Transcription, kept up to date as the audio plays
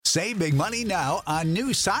Save big money now on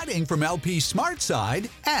new siding from LP SmartSide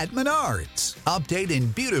at Menards. Update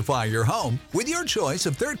and beautify your home with your choice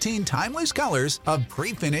of 13 timeless colors of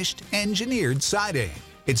pre-finished engineered siding.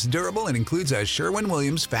 It's durable and includes a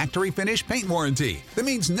Sherwin-Williams factory finish paint warranty that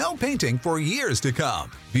means no painting for years to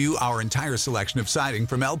come. View our entire selection of siding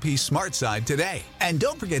from LP SmartSide today. And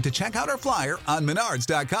don't forget to check out our flyer on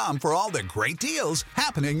Menards.com for all the great deals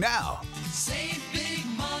happening now. Save big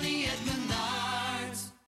money at Menards.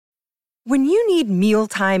 When you need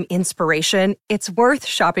mealtime inspiration, it's worth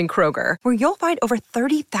shopping Kroger, where you'll find over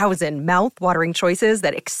 30,000 mouth-watering choices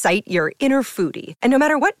that excite your inner foodie. And no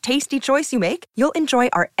matter what tasty choice you make, you'll enjoy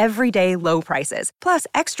our everyday low prices, plus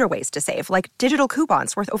extra ways to save, like digital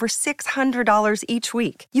coupons worth over $600 each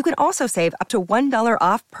week. You can also save up to $1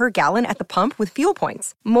 off per gallon at the pump with fuel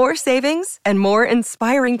points. More savings and more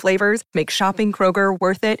inspiring flavors make shopping Kroger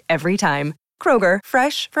worth it every time. Kroger,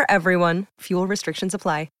 fresh for everyone. Fuel restrictions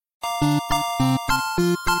apply.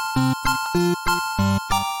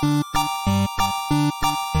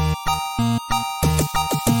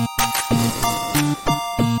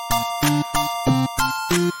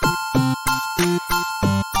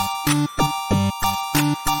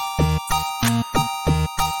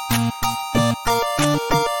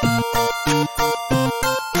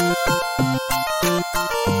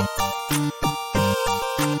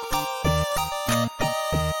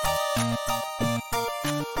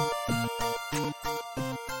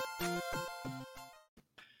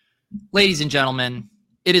 Ladies and gentlemen,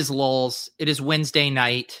 it is Lulz. It is Wednesday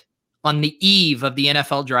night on the eve of the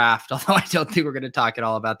NFL draft, although I don't think we're going to talk at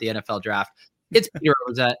all about the NFL draft. It's Peter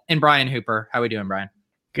Rosette and Brian Hooper. How are we doing, Brian?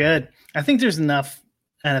 Good. I think there's enough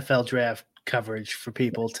NFL draft coverage for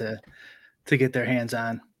people to get their hands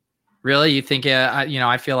on. Really? You think,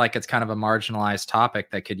 I feel like it's kind of a marginalized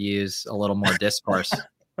topic that could use a little more discourse.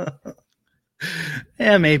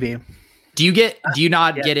 Yeah, maybe. Do you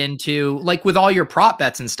not get into, like, with all your prop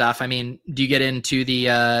bets and stuff? I mean, do you get into the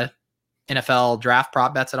NFL draft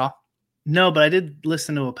prop bets at all? No, but I did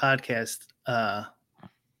listen to a podcast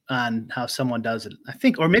on how someone does it. I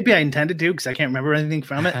think, or maybe I intended to, because I can't remember anything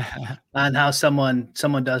from it, on how someone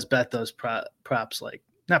does bet those props, like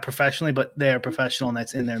not professionally, but they are professional and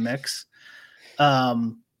that's in their mix. I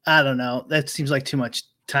don't know. That seems like too much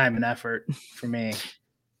time and effort for me.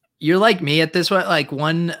 You're like me at this one. Like,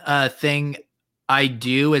 one thing I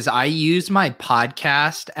do is I use my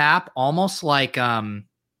podcast app almost like I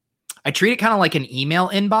treat it kind of like an email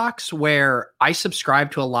inbox, where I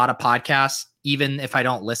subscribe to a lot of podcasts, even if I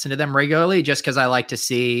don't listen to them regularly, just because I like to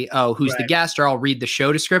see, who's the guest, or I'll read the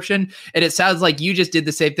show description. And it sounds like you just did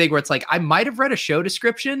the same thing, where it's like, I might have read a show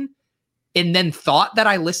description and then thought that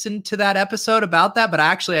I listened to that episode about that, but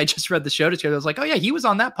I just read the show description. I was like, oh yeah, he was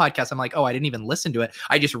on that podcast. I'm like, oh, I didn't even listen to it.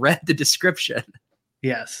 I just read the description.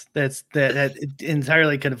 Yes, that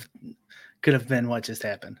entirely could have been what just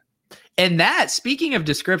happened. And that, speaking of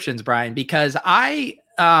descriptions, Brian, because I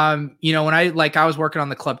was working on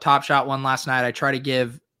the Club Top Shot one last night, I try to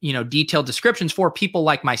give, detailed descriptions for people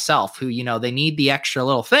like myself who, they need the extra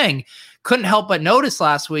little thing. Couldn't help but notice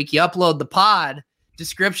last week, you upload the pod,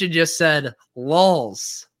 description just said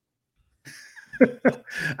Lulz.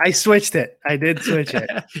 I switched it. I did switch it.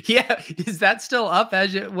 Yeah. Is that still up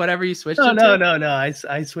as whatever you switched it to? No.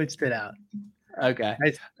 I switched it out. Okay.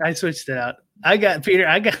 I switched it out. I got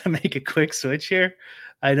to make a quick switch here.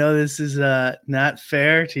 I know this is not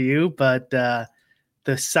fair to you, but the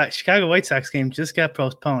Chicago White Sox game just got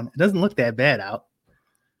postponed. It doesn't look that bad out.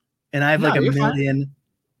 And I have a million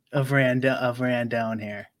of Randone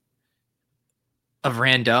here. Of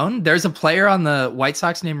Randone? There's a player on the White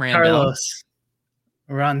Sox named Randone. Carlos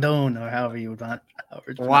Rondon, or however you would want.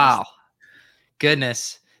 Wow.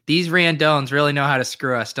 Goodness. These Randones really know how to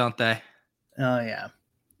screw us, don't they? Oh yeah.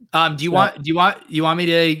 Do you want me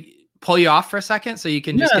to pull you off for a second so you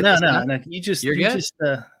can just No. You're good? Just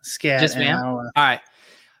scat. Just man. All right.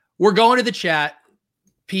 We're going to the chat.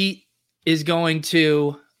 Pete is going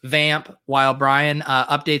to vamp while Brian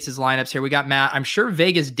updates his lineups here. We got Matt. I'm sure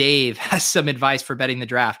Vegas Dave has some advice for betting the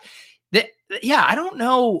draft. I don't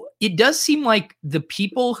know. It does seem like the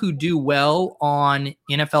people who do well on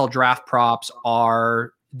NFL draft props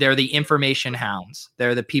they're the information hounds.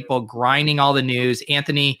 They're the people grinding all the news.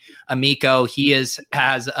 Anthony Amico, he has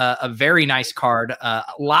a very nice card.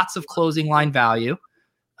 Lots of closing line value.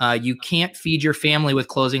 You can't feed your family with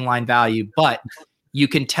closing line value, but you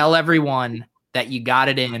can tell everyone that you got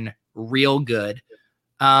it in real good.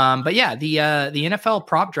 But yeah, the NFL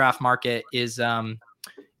prop draft market is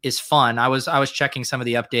fun. I was checking some of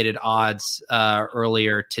the updated odds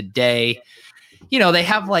earlier today. they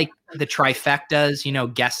have like the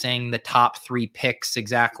trifectas, guessing the top 3 picks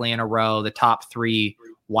exactly in a row, the top 3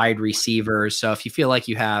 wide receivers. So if you feel like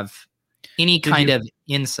you have any kind of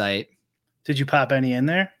insight. Did you pop any in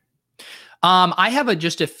there? I have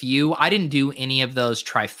just a few. I didn't do any of those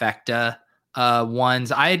trifecta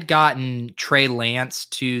ones. I had gotten Trey Lance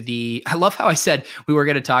I love how I said we were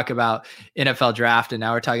going to talk about NFL draft and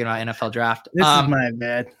now we're talking about NFL draft. This is my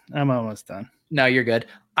bad. I'm almost done. No, you're good.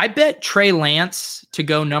 I bet Trey Lance to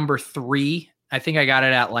go number 3. I think I got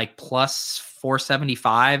it at like plus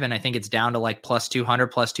 475 and I think it's down to like plus 200,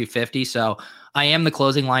 plus 250. So I am the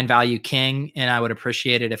closing line value king and I would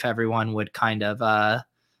appreciate it if everyone would kind of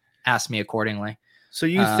ask me accordingly. So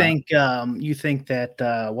you think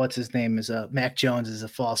that what's his name is Mac Jones is a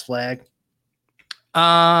false flag?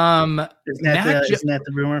 Isn't that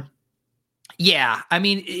the rumor? Yeah, I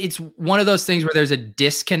mean, it's one of those things where there's a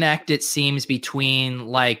disconnect, it seems, between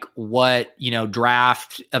like what,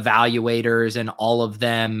 draft evaluators and all of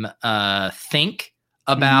them think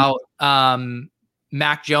about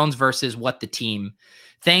Mac Jones versus what the team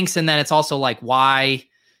thinks. And then it's also like, why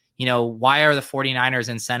are the 49ers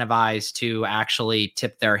incentivized to actually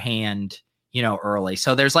tip their hand, early?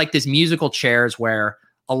 So there's like this musical chairs where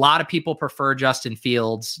a lot of people prefer Justin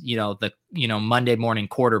Fields, the Monday morning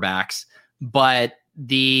quarterbacks. But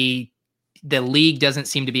the league doesn't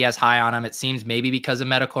seem to be as high on him. It seems maybe because of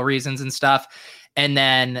medical reasons and stuff. And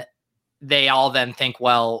then they all then think,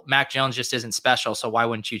 well, Mac Jones just isn't special. So why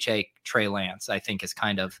wouldn't you take Trey Lance? I think is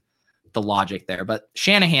kind of the logic there. But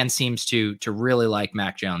Shanahan seems to really like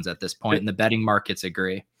Mac Jones at this point, and the betting markets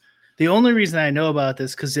agree. The only reason I know about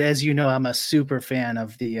this, because as you know, I'm a super fan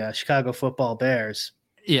of the Chicago Football Bears.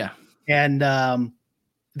 Yeah. And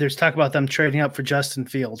there's talk about them trading up for Justin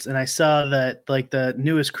Fields. And I saw that like the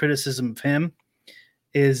newest criticism of him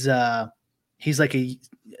is he's like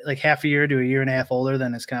half a year to a year and a half older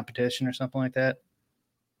than his competition or something like that.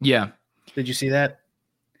 Yeah. Did you see that?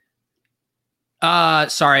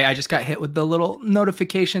 Sorry, I just got hit with the little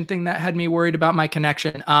notification thing that had me worried about my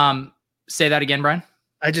connection. Say that again, Brian.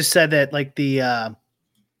 I just said that like the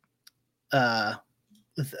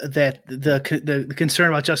concern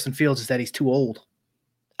about Justin Fields is that he's too old.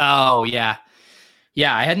 Oh yeah.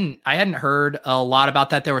 Yeah. I hadn't heard a lot about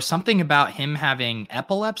that. There was something about him having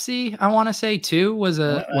epilepsy, I want to say too, was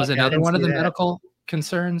another one of the medical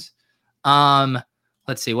concerns.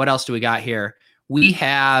 Let's see, what else do we got here? We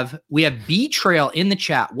have B Trail in the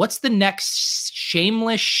chat. What's the next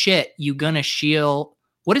shameless shit you gonna shield?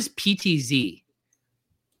 What is PTZ?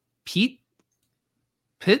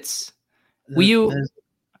 Pitts? Will you,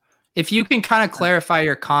 if you can kind of clarify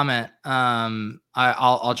your comment,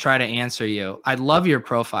 I'll try to answer you. I love your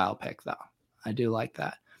profile pic though. I do like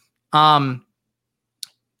that.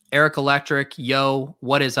 Eric Electric, yo,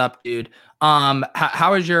 what is up, dude?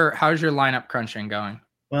 How is your lineup crunching going?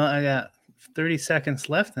 Well, I got 30 seconds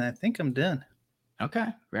left and I think I'm done. Okay.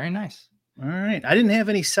 Very nice. All right. I didn't have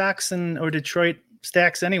any Sox or Detroit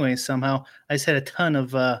stacks anyway. Somehow I just had a ton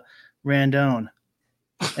of Randone,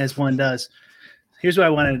 as one does. Here's what I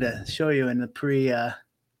wanted to show you in the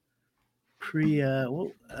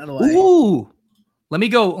Ooh, let me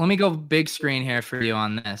go big screen here for you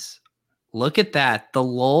on this. Look at that. The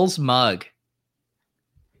Lulz mug.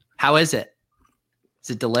 How is it? Is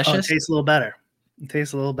it delicious? Oh, it tastes a little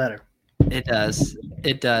better. It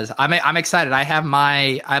does. I'm excited. I have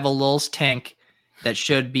a Lulz tank that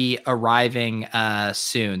should be arriving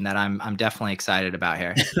soon that I'm definitely excited about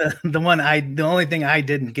here. the only thing I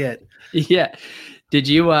didn't get. Yeah. Did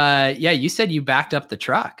you you said you backed up the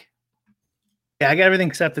truck. Yeah, I got everything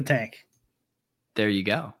except the tank. There you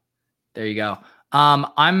go.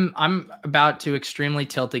 I'm about to extremely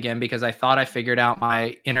tilt again because I thought I figured out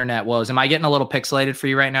my internet woes. Am I getting a little pixelated for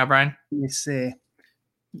you right now, Brian? Let me see.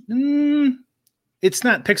 It's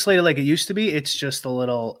not pixelated like it used to be. It's just a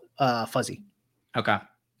little fuzzy. Okay. All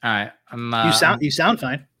right. You sound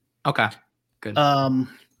fine. Okay. Good.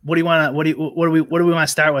 What do we want to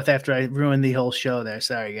start with after I ruined the whole show there?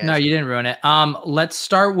 Sorry, guys. No, you didn't ruin it. Let's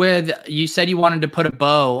start with, you said you wanted to put a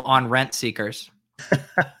bow on Rent Seekers.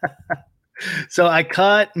 So I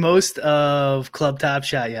caught most of Club Top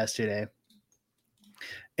Shot yesterday.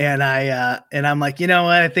 And I'm like, you know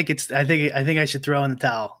what? I think I should throw in the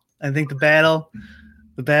towel. I think the battle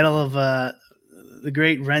of the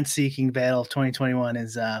great rent seeking battle of 2021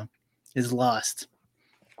 is lost.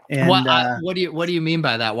 And what do you mean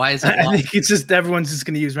by that? Why is it lost? I think it's just everyone's just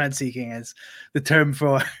going to use rent seeking as the term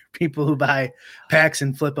for people who buy packs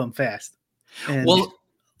and flip them fast. And well,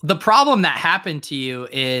 the problem that happened to you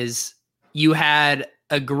is you had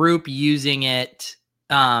a group using it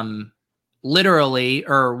literally,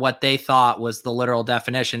 or what they thought was the literal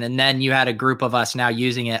definition. And then you had a group of us now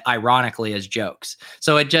using it ironically as jokes.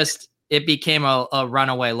 So it became a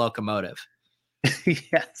runaway locomotive.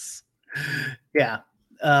 Yes. Yeah.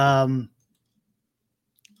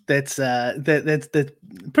 That's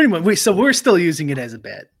pretty much we're still using it as a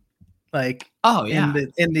bit. Like, oh yeah,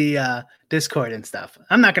 in the Discord and stuff.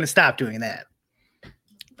 I'm not going to stop doing that.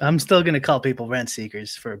 I'm still going to call people rent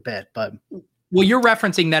seekers for a bit, but well, you're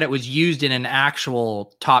referencing that it was used in an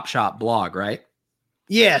actual Top Shot blog, right?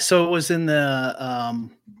 Yeah, so it was in the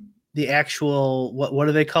actual what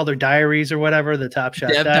do they call their diaries or whatever, the Top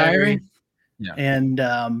Shot diary. Yeah.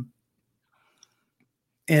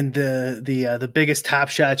 And the biggest Top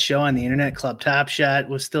Shot show on the internet, Club Top Shot,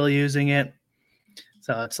 was still using it.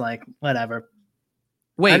 So it's like, whatever.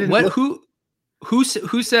 Wait, what? Who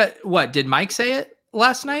said what? Did Mike say it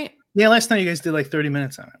last night? Yeah, last night you guys did like 30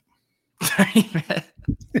 minutes on it. 30 minutes.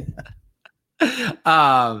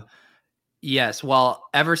 Yes. Well,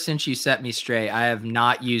 ever since you set me straight, I have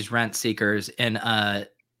not used rent seekers in a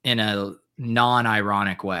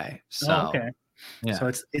non-ironic way. So okay. Yeah.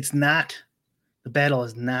 So it's not, the battle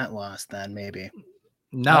is not lost then, maybe.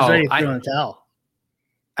 No, I was ready to throw in the towel.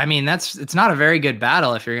 I mean, it's not a very good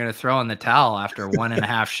battle if you're going to throw in the towel after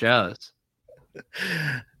 1.5 shows.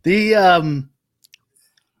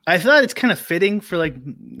 I thought it's kind of fitting for like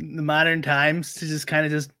the modern times to just kind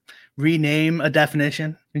of just rename a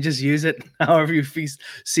definition and just use it however you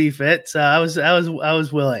see fit. So I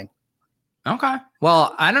was willing. Okay.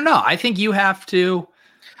 Well, I don't know. I think you have to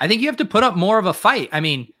put up more of a fight. I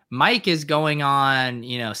mean, Mike is going on,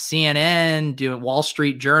 CNN, doing Wall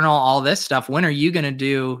Street Journal, all this stuff. When are you going to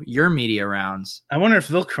do your media rounds? I wonder if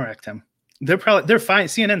they'll correct him. They're fine.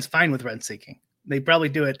 CNN's fine with rent seeking. They probably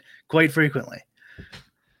do it quite frequently.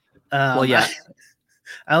 Well, yeah.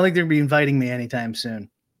 I don't think they're going to be inviting me anytime soon.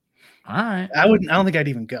 All right. I don't think I'd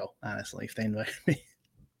even go, honestly, if they invited me.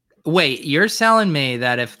 Wait, you're telling me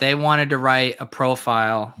that if they wanted to write a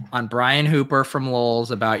profile on Brian Hooper from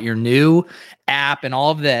Lowell's about your new app and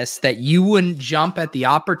all of this, that you wouldn't jump at the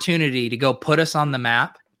opportunity to go put us on the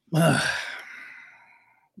map?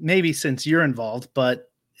 Maybe since you're involved,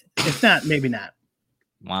 but if not, maybe not.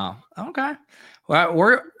 Wow. Okay. Well,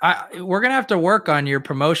 we're gonna have to work on your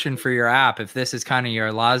promotion for your app if this is kind of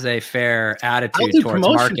your laissez-faire attitude towards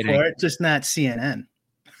marketing. For it, just not CNN.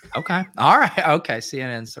 Okay. All right. Okay.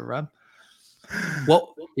 CNN's the rub.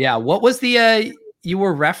 Well, yeah. What was the you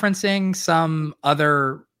were referencing some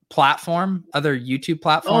other platform, other YouTube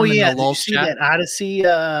platform? Oh yeah, in the did you see that Odyssey?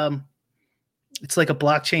 It's like a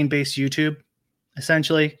blockchain-based YouTube,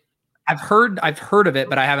 essentially. I've heard of it,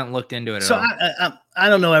 but I haven't looked into it. So at all. I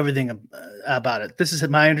don't know everything about it. This is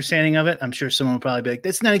my understanding of it. I'm sure someone will probably be like,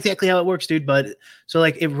 "That's not exactly how it works, dude." But so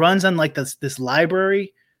like it runs on like this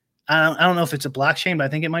library. I don't know if it's a blockchain, but I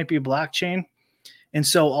think it might be a blockchain. And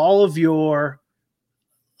so all of your,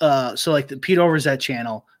 so like the Pete Overzet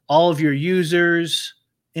channel, all of your users'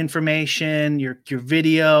 information, your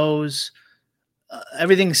videos,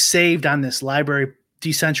 everything's saved on this library,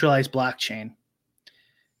 decentralized blockchain.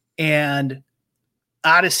 And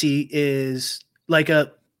Odyssey is like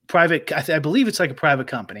a private, I believe it's like a private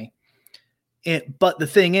company. But the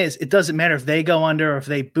thing is, it doesn't matter if they go under or if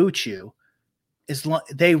they boot you.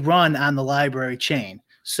 They run on the library chain.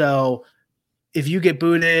 So if you get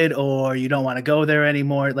booted or you don't want to go there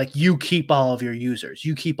anymore, like you keep all of your users,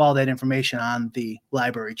 you keep all that information on the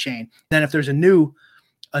library chain. Then if there's a new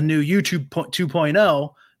YouTube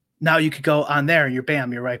 2.0, now you could go on there and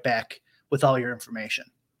you're right back with all your information.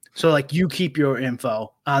 So like you keep your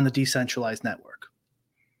info on the decentralized network.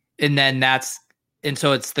 And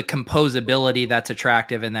so it's the composability that's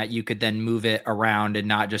attractive, and that you could then move it around and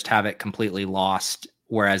not just have it completely lost.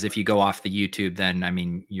 Whereas if you go off the YouTube, then I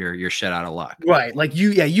mean you're shit out of luck. Right. Like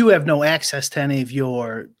you have no access to any of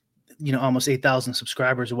your, almost 8,000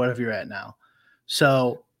 subscribers or whatever you're at now.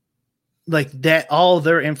 So like that, all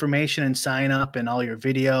their information and sign up and all your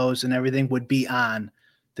videos and everything would be on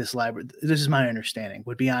this library. This is my understanding,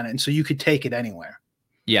 would be on it. And so you could take it anywhere.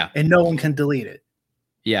 Yeah. And no one can delete it.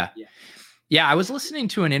 Yeah. Yeah, I was listening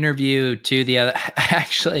to an interview too the other. I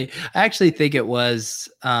actually think it was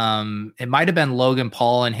it might have been Logan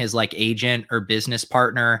Paul and his like agent or business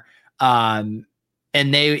partner. And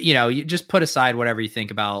they, you just put aside whatever you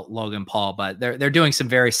think about Logan Paul, but they're doing some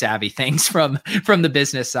very savvy things from the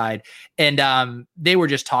business side. And they were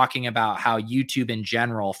just talking about how YouTube in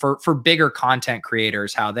general for bigger content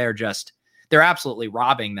creators, how they're absolutely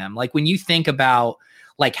robbing them. Like when you think about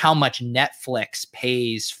like how much Netflix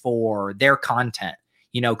pays for their content,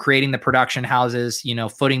 creating the production houses,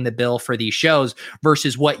 footing the bill for these shows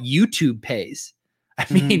versus what YouTube pays.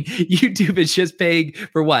 I mean, YouTube is just paying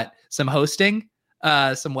for what? Some hosting,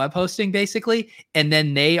 some web hosting basically. And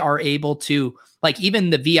then they are able to, like, even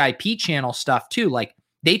the VIP channel stuff too. Like,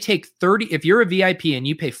 they take 30, if you're a VIP and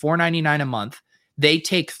you pay $4.99 a month, they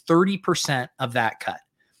take 30% of that cut.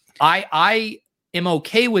 I am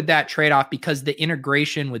okay with that trade-off because the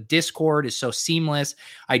integration with Discord is so seamless.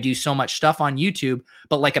 I do so much stuff on YouTube,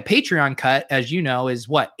 but like a Patreon cut, as you know, is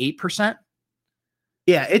what, 8%?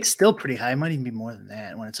 Yeah, it's still pretty high. It might even be more than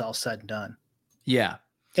that when it's all said and done. Yeah.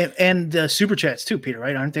 And the super chats too, Peter,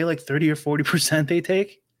 right? Aren't they like 30 or 40% they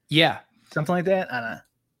take? Yeah. Something like that? I don't know.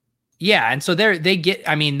 Yeah. And so they get,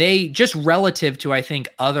 I mean, they just relative to, I think,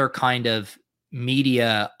 other kind of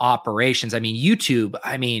media operations. I mean, YouTube,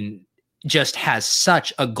 I mean, just has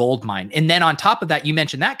such a gold mine. And then on top of that, you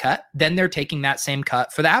mentioned that cut, then they're taking that same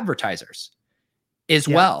cut for the advertisers as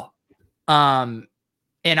well.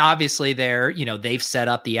 And obviously they've set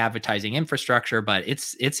up the advertising infrastructure, but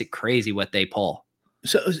it's crazy what they pull.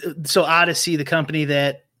 So Odyssey, the company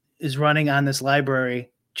that is running on this library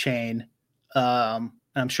chain, I'm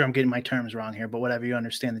sure I'm getting my terms wrong here, but whatever, you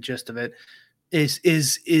understand the gist of it,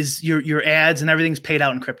 is your ads and everything's paid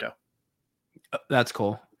out in crypto. That's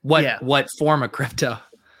cool. What form of crypto?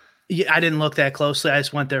 Yeah, I didn't look that closely. I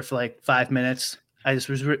just went there for like 5 minutes. I just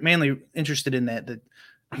was mainly interested in that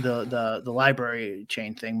the library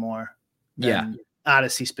chain thing more than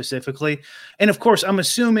Odyssey specifically. And of course, I'm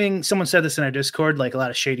assuming someone said this in our Discord, like a lot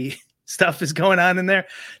of shady stuff is going on in there.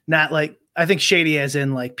 Not like, I think shady as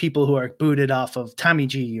in like people who are booted off of Tommy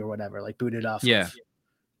G or whatever, like booted off of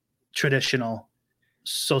traditional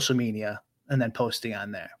social media and then posting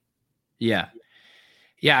on there. Yeah.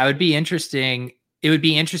 Yeah. It would be interesting. It would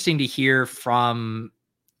be interesting to hear from,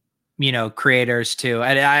 creators too.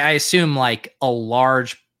 And I assume like a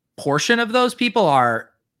large portion of those people are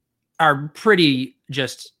pretty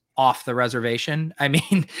just off the reservation. I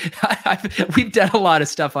mean, we've done a lot of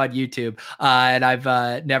stuff on YouTube, and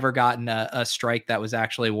I've never gotten a strike that was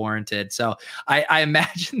actually warranted. So I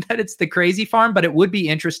imagine that it's the crazy farm, but it would be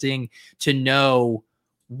interesting to know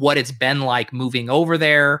what it's been like moving over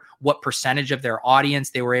there, what percentage of their audience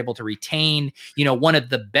they were able to retain. One of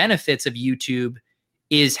the benefits of YouTube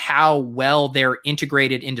is how well they're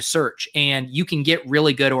integrated into search, and you can get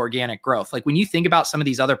really good organic growth. Like when you think about some of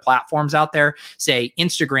these other platforms out there, say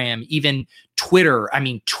Instagram, even Twitter, I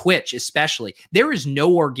mean, Twitch, especially, there is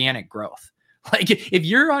no organic growth. Like if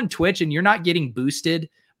you're on Twitch and you're not getting boosted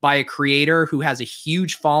by a creator who has a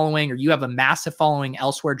huge following, or you have a massive following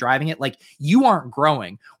elsewhere driving it, like you aren't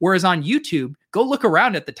growing. Whereas on YouTube, go look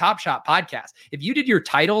around at the Top Shot podcast. If you did your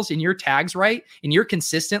titles and your tags right, and you're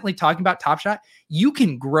consistently talking about Top Shot, you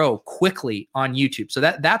can grow quickly on YouTube. So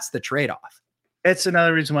that's the trade-off. That's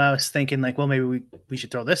another reason why I was thinking like, well, maybe we should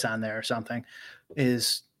throw this on there or something,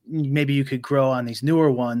 is maybe you could grow on these newer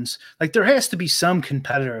ones. Like there has to be some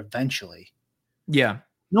competitor eventually. Yeah.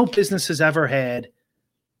 No business has ever had,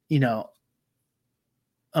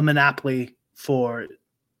 a monopoly for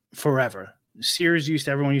forever.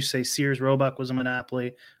 Everyone used to say Sears Roebuck was a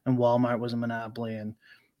monopoly and Walmart was a monopoly. And,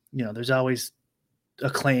 there's always a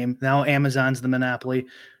claim. Now Amazon's the monopoly.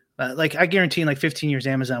 Like I guarantee in like 15 years,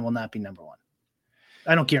 Amazon will not be number one.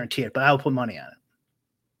 I don't guarantee it, but I'll put money on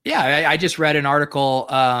it. Yeah. I just read an article.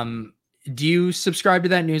 Do you subscribe to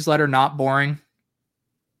that newsletter? Not Boring?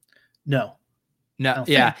 No.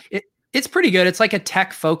 Yeah. It's pretty good. It's like a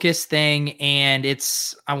tech focused thing. And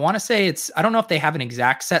I want to say I don't know if they have an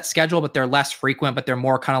exact set schedule, but they're less frequent, but they're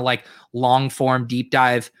more kind of like long form deep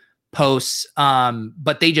dive posts.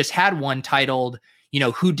 But they just had one titled,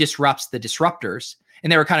 Who Disrupts the Disruptors?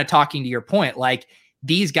 And they were kind of talking to your point, like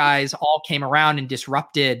these guys all came around and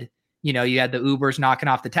disrupted, you had the Ubers knocking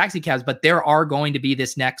off the taxi cabs, but there are going to be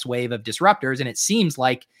this next wave of disruptors. And it seems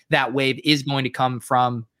like that wave is going to come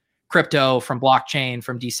from crypto, from blockchain,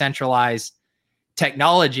 from decentralized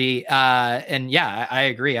technology. And yeah, I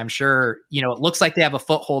agree. I'm sure, it looks like they have a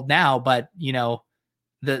foothold now, but the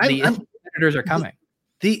competitors are coming.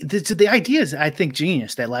 The idea is, I think,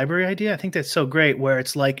 genius. That library idea, I think that's so great, where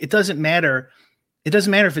it's like, it doesn't matter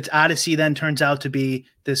if it's Odyssey then turns out to be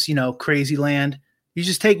this, crazy land. You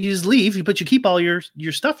just leave, but you keep all your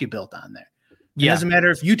stuff you built on there. It doesn't matter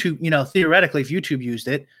if YouTube, theoretically, if YouTube used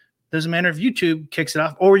it, doesn't matter if YouTube kicks it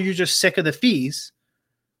off or you're just sick of the fees.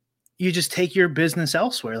 You just take your business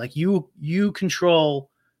elsewhere. Like you control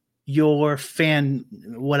your fan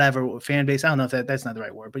base. I don't know if that's not the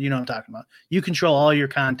right word, but you know what I'm talking about. You control all your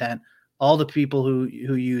content, all the people who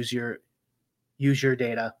use your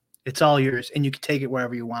data. It's all yours, and you can take it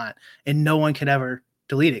wherever you want, and no one can ever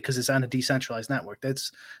delete it because it's on a decentralized network.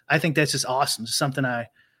 I think that's just awesome. It's something I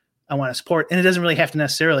I want to support. And it doesn't really have to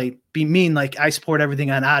necessarily mean like I support everything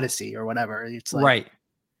on Odyssey or whatever. It's like, Right.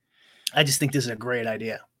 I just think this is a great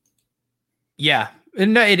idea. Yeah.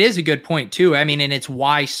 And no, it is a good point too. I mean, and it's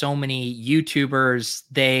why so many YouTubers,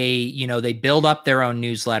 they build up their own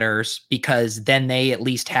newsletters because then they at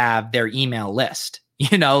least have their email list,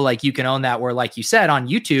 like you can own that, where like you said on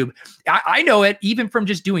YouTube, I know it even from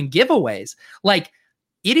just doing giveaways. Like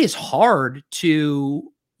it is hard to,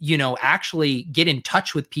 actually get in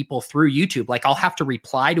touch with people through YouTube. Like I'll have to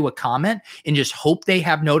reply to a comment and just hope they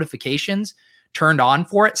have notifications turned on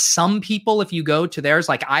for it. Some people, if you go to theirs,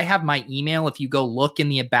 like I have my email, if you go look in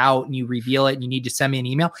the about and you reveal it and you need to send me an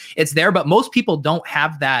email, it's there, but most people don't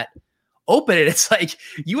have that open. And it's like,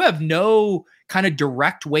 you have no kind of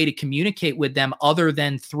direct way to communicate with them other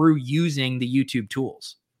than through using the YouTube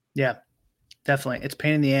tools. Yeah, definitely. It's a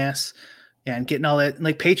pain in the ass. Yeah, and getting all that,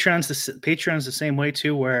 like Patreon's the same way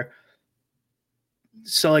too, where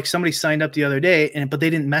so like somebody signed up the other day but they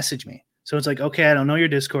didn't message me. So it's like, okay, I don't know your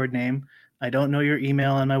Discord name. I don't know your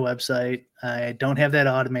email on my website. I don't have that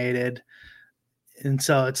automated. And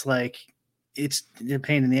so it's like, it's a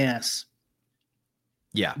pain in the ass.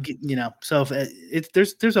 Yeah. So if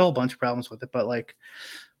there's a whole bunch of problems with it, but like,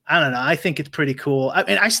 I don't know. I think it's pretty cool. I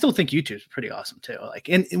mean, I still think YouTube's pretty awesome too. Like,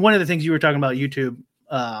 and one of the things you were talking about YouTube,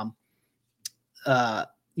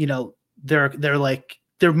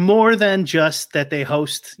 they're more than just that they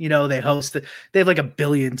host, they have like 1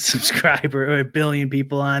 billion subscribers or 1 billion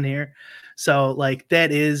people on here. So like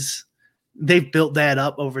they've built that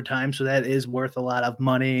up over time. So that is worth a lot of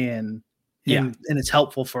money and it's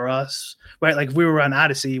helpful for us, right? Like if we were on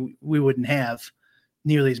Odyssey, we wouldn't have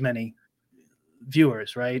nearly as many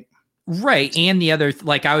viewers, right? Right. And the other,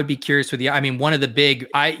 like, I would be curious with you. I mean, one of the big,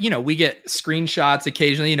 we get screenshots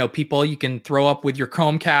occasionally, people you can throw up with your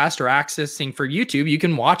Chromecast or accessing for YouTube. You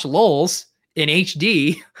can watch LOLs in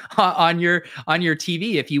HD on your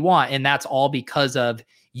TV if you want. And that's all because of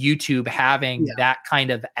YouTube having that kind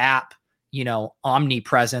of app,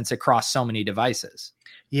 omnipresence across so many devices.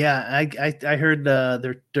 Yeah. I heard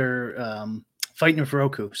they're fighting for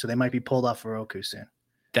Roku. So they might be pulled off for Roku soon.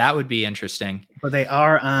 That would be interesting. But they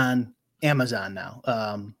are on Amazon now,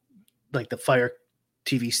 like the Fire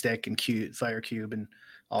TV stick and Fire Cube and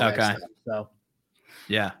all that stuff. So,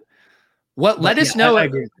 yeah. Let us know.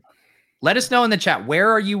 Let us know in the chat. Where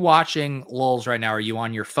are you watching LOLs right now? Are you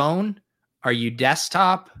on your phone? Are you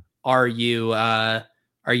desktop? Are you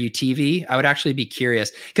TV? I would actually be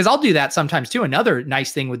curious because I'll do that sometimes too. Another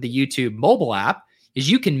nice thing with the YouTube mobile app is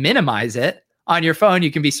you can minimize it on your phone.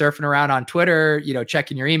 You can be surfing around on Twitter,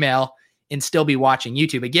 checking your email and still be watching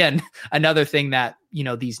YouTube. Again, another thing that,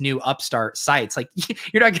 these new upstart sites, like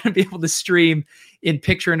you're not going to be able to stream in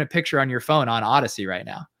picture on your phone on Odyssey right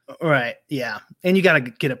now. Right. Yeah. And you got to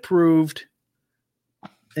get approved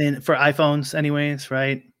and for iPhones anyways.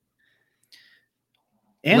 Right.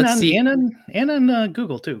 And on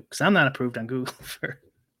Google too. Cause I'm not approved on Google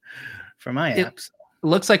for my apps. It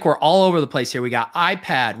looks like we're all over the place here. We got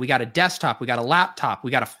iPad, we got a desktop, we got a laptop, we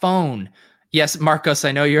got a phone. Yes, Marcos,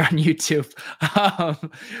 I know you're on YouTube.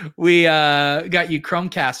 We got you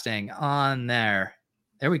Chromecasting on there.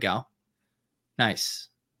 There we go. Nice.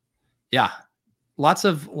 Yeah. Lots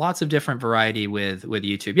of different variety with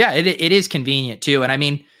YouTube. Yeah, it is convenient too. And I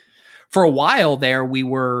mean, for a while there,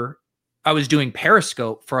 I was doing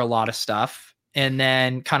Periscope for a lot of stuff and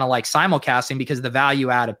then kind of like simulcasting because the value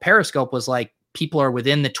add of Periscope was like, people are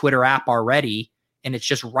within the Twitter app already and it's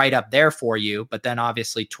just right up there for you. But then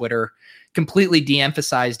obviously Twitter completely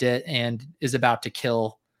de-emphasized it and is about to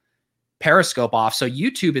kill Periscope off. So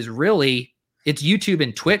YouTube is it's YouTube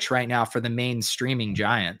and Twitch right now for the main streaming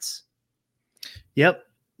giants. Yep.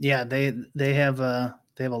 Yeah. They have a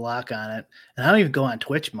lock on it and I don't even go on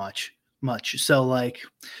Twitch much. So like,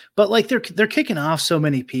 but like they're kicking off so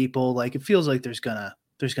many people. Like it feels like there's gonna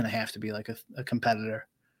have to be like a competitor.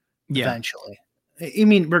 Yeah. Eventually. I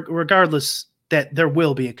mean, regardless that there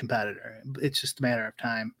will be a competitor, it's just a matter of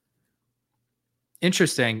time.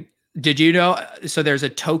 Interesting. Did you know? So there's a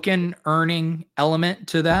token earning element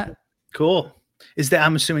to that. Cool.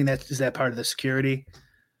 I'm assuming is that part of the security?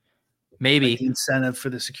 Maybe like the incentive for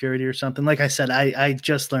the security or something. Like I said, I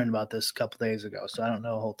just learned about this a couple days ago, so I don't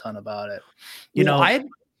know a whole ton about it.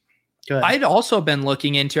 I'd also been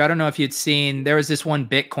looking into, I don't know if you'd seen, there was this one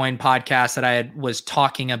Bitcoin podcast that was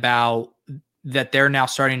talking about that they're now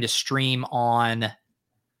starting to stream on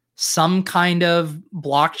some kind of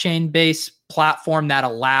blockchain based platform that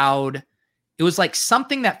it was like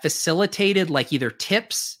something that facilitated like either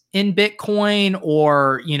tips in Bitcoin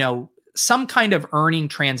or, some kind of earning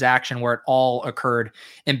transaction where it all occurred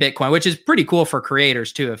in Bitcoin, which is pretty cool for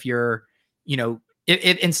creators too. If you're,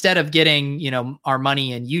 if instead of getting, our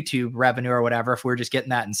money in YouTube revenue or whatever, if we're just getting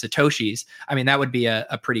that in Satoshis, I mean, that would be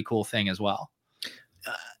a pretty cool thing as well.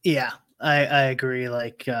 Yeah, I agree.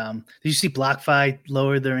 Like, did you see BlockFi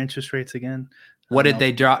lowered their interest rates again? What did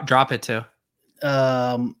they drop it to?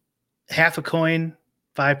 Half a coin,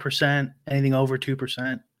 5%, anything over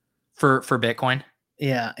 2%. For Bitcoin?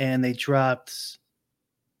 Yeah, and they dropped,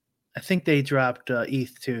 I think they dropped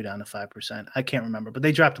ETH too down to 5%. I can't remember, but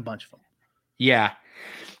they dropped a bunch of them. Yeah.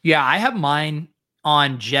 Yeah, I have mine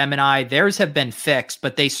on Gemini. Theirs have been fixed,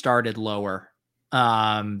 but they started lower.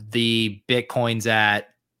 The Bitcoin's at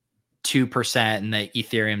 2% and the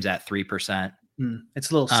Ethereum's at 3%. It's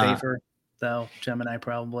a little safer though, Gemini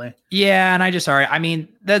probably. Yeah, and I mean,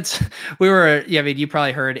 you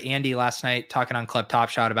probably heard Andy last night talking on Club Top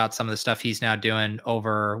Shot about some of the stuff he's now doing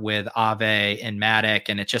over with Aave and Matic,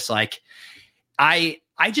 and it's just like I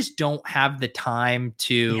just don't have the time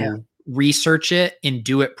to research it and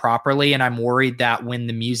do it properly, and I'm worried that when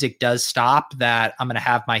the music does stop that I'm going to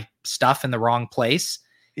have my stuff in the wrong place.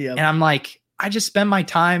 And I'm like, I just spend my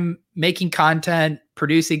time making content,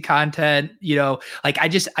 producing content,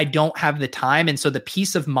 I don't have the time. And so the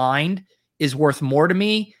peace of mind is worth more to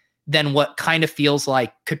me than what kind of feels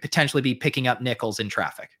like could potentially be picking up nickels in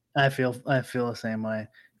traffic. I feel the same way.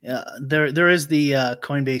 There is the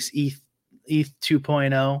Coinbase ETH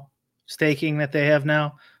 2.0 staking that they have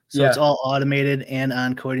now. So it's all automated and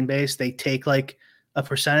on Coinbase. They take like a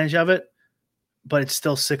percentage of it, but it's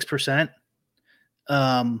still 6%.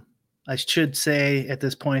 I should say at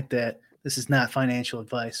this point that this is not financial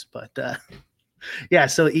advice, but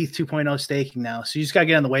so ETH 2.0 staking now. So you just got to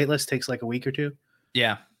get on the wait list. Takes like a week or two.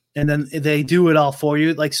 Yeah. And then they do it all for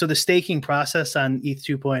you. Like, so the staking process on ETH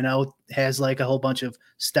 2.0 has like a whole bunch of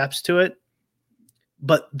steps to it,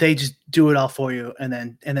 but they just do it all for you and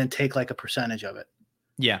then take like a percentage of it.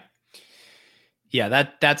 Yeah. Yeah.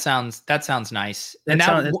 That sounds nice. And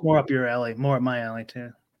it's more up your alley, more up my alley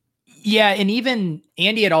too. Yeah, and even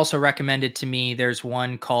Andy had also recommended to me, there's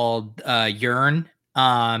one called Yearn,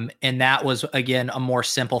 and that was, again, a more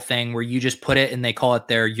simple thing where you just put it and they call it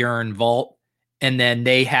their Yearn Vault, and then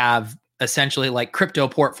they have essentially like crypto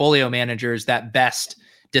portfolio managers that best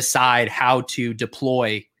decide how to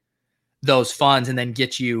deploy those funds and then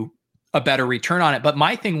get you a better return on it. But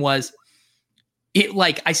my thing was,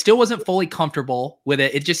 I still wasn't fully comfortable with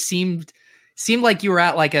it. It just seemed like you were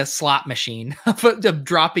at like a slot machine of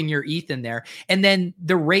dropping your ETH in there. And then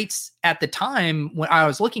the rates at the time when I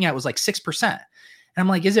was looking at was like 6%. And I'm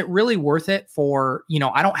like, is it really worth it for,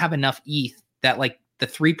 I don't have enough ETH that like the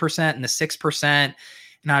 3% and the 6%.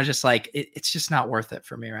 And I was just like, it's just not worth it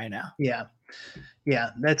for me right now. Yeah. Yeah.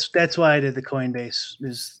 That's why I did the Coinbase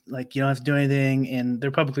is like, you don't have to do anything and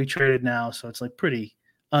they're publicly traded now. So it's like pretty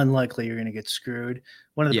unlikely you're going to get screwed.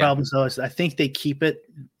 One of the problems though is I think they keep it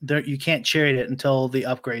there. You can't trade it until the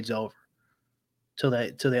upgrade's over, till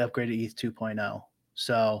they upgrade to ETH 2.0.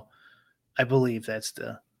 So I believe that's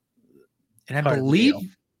and I believe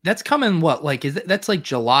that's coming. That's like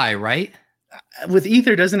July, right? With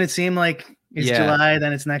Ether, doesn't it seem like it's July,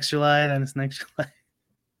 then it's next July, then it's next July?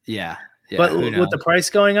 Yeah. But with the price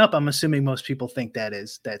going up, I'm assuming most people think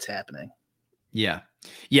that's happening. Yeah.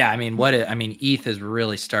 Yeah. I mean, ETH is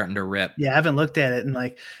really starting to rip. Yeah. I haven't looked at it. And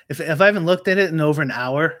like, if I haven't looked at it in over an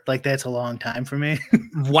hour, like that's a long time for me.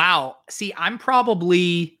 Wow. See, I'm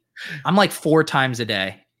like 4 times a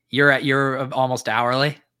day. You're almost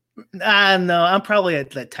hourly. No, I'm probably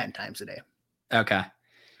at like 10 times a day. Okay.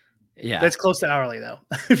 Yeah. That's close to hourly though.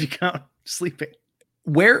 If you count sleeping.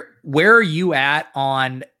 Where are you at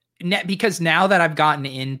on net? Because now that I've gotten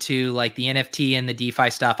into like the NFT and the DeFi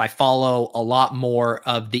stuff, I follow a lot more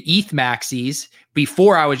of the ETH maxis.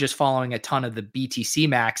 Before I was just following a ton of the BTC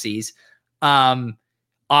maxis.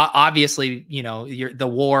 Obviously, the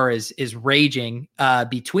war is raging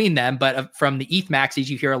between them, but from the ETH maxis,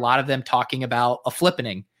 you hear a lot of them talking about a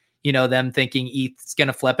flippening, them thinking ETH's going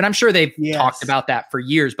to flip. And I'm sure they've talked about that for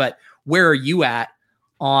years, but where are you at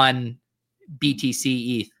on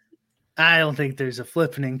BTC ETH? I don't think there's a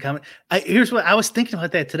flippening coming. Here's what I was thinking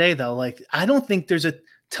about that today, though. Like, I don't think there's a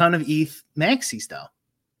ton of ETH maxis, though.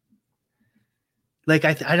 Like,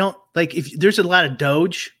 I don't like if there's a lot of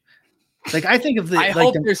Doge. Like, I think of the. I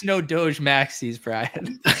hope there's no Doge maxis,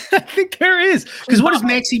 Brian. I think there is, because what does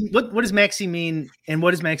maxi? What does maxi mean, and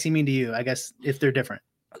what does maxi mean to you? I guess if they're different.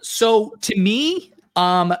 So to me,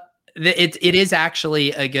 it is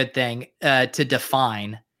actually a good thing to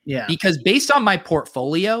define. Yeah. Because based on my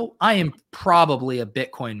portfolio, I am probably a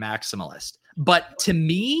Bitcoin maximalist. But to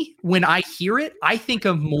me, when I hear it, I think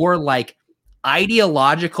of more like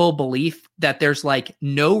ideological belief that there's like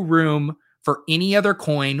no room for any other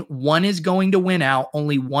coin. One is going to win out.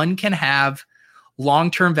 Only one can have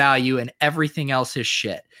long-term value and everything else is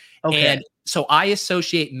shit. Okay. And so I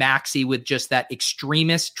associate Maxi with just that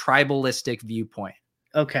extremist tribalistic viewpoint.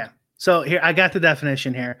 Okay. So here, I got the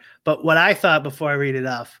definition here, but what I thought before I read it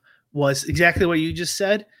off was exactly what you just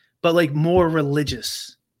said, but like more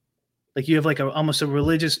religious. Like you have like almost a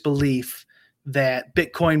religious belief that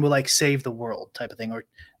Bitcoin will like save the world type of thing, or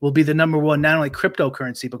will be the number one, not only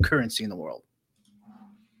cryptocurrency, but currency in the world.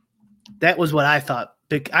 That was what I thought.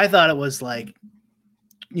 I thought it was like,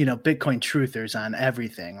 Bitcoin truthers on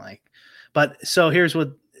everything. Like, but so here's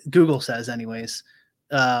what Google says anyways.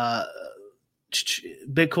 Bitcoin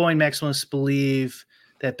maximalists believe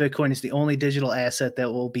that Bitcoin is the only digital asset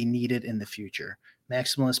that will be needed in the future.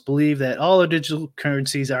 Maximalists believe that all other digital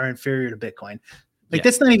currencies are inferior to Bitcoin. Like,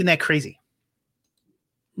 that's not even that crazy.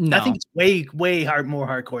 No. I think it's way more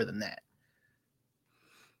hardcore than that.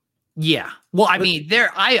 Yeah. Well, I mean,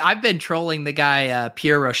 I've been trolling the guy,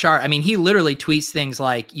 Pierre Rochard. I mean, he literally tweets things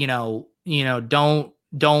like, don't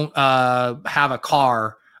have a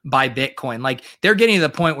car, buy Bitcoin. Like, they're getting to the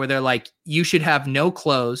point where they're like, you should have no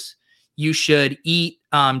clothes. You should eat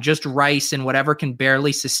just rice and whatever can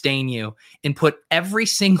barely sustain you, and put every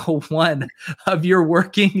single one of your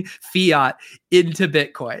working fiat into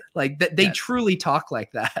Bitcoin. Like they truly talk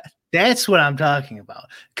like that. That's what I'm talking about.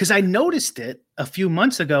 Because I noticed it a few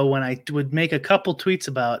months ago when I would make a couple tweets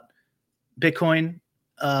about Bitcoin,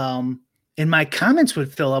 and my comments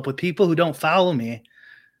would fill up with people who don't follow me.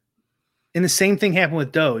 And the same thing happened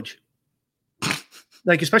with Doge.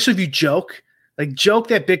 Like, especially if you joke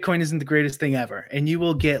that Bitcoin isn't the greatest thing ever, and you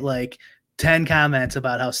will get like 10 comments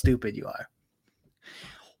about how stupid you are.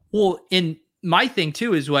 Well, in my thing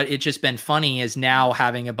too is what it's just been funny is now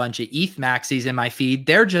having a bunch of ETH maxis in my feed.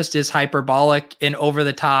 They're just as hyperbolic and over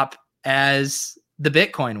the top as the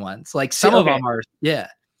Bitcoin ones. Like some of them are. Yeah.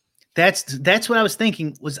 That's what I was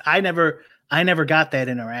thinking was I never got that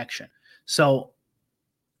interaction. So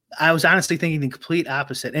I was honestly thinking the complete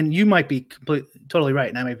opposite. And you might be totally right.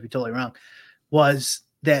 And I might be totally wrong. Was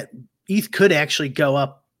that ETH could actually go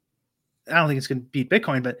up. I don't think it's going to beat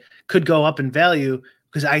Bitcoin, but could go up in value,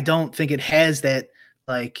 because I don't think it has that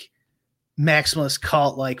like maximalist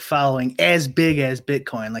cult like following as big as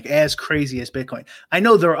Bitcoin, like as crazy as Bitcoin. I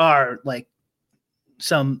know there are like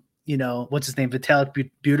some, what's his name, Vitalik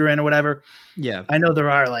Buterin or whatever. Yeah, I know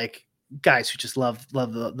there are like guys who just love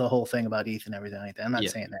the whole thing about ETH and everything like that. I'm not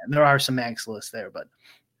saying that. And there are some maximalists there, but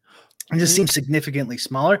it just seems significantly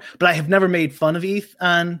smaller. But I have never made fun of ETH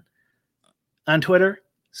on Twitter,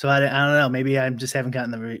 so I don't know. Maybe I just haven't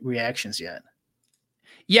gotten the reactions yet.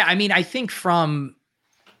 Yeah, I mean, I think from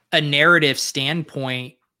a narrative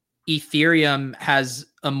standpoint, Ethereum has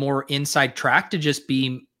a more inside track to just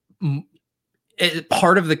be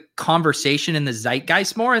part of the conversation in the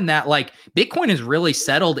zeitgeist more, in that like Bitcoin is really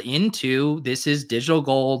settled into this is digital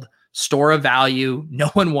gold, store of value. No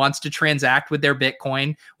one wants to transact with their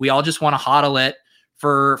Bitcoin. We all just want to hodl it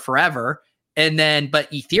for forever. And then, but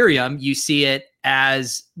Ethereum, you see it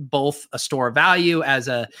as both a store of value, as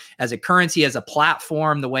a currency, as a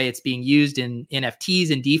platform, the way it's being used in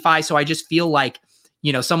NFTs and DeFi. So I just feel like,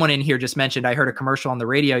 someone in here just mentioned, I heard a commercial on the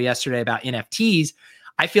radio yesterday about NFTs.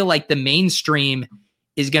 I feel like the mainstream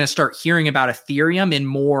is going to start hearing about Ethereum in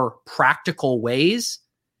more practical ways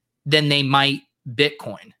than they might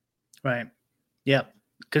Bitcoin. Right. Yeah.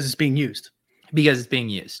 Because it's being used. Yeah.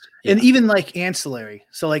 And even like ancillary.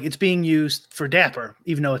 So like it's being used for Dapper,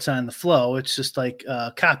 even though it's on the flow. It's just like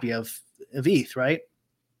a copy of ETH, right?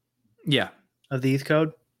 Yeah. Of the ETH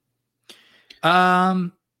code. Yeah,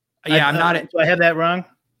 do I have that wrong?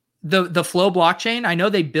 The Flow blockchain, I know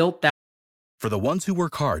they built that. For the ones who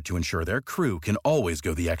work hard to ensure their crew can always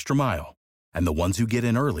go the extra mile, and the ones who get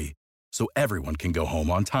in early so everyone can go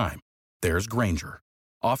home on time, there's Grainger,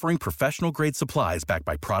 offering professional-grade supplies backed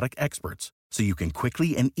by product experts, so you can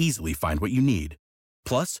quickly and easily find what you need.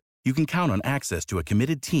 Plus, you can count on access to a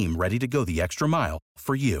committed team ready to go the extra mile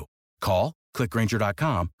for you. Call, click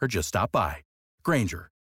Grainger.com, or just stop by.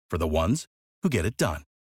 Grainger, for the ones who get it done.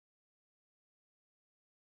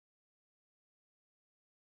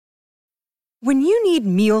 When you need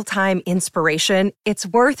mealtime inspiration, it's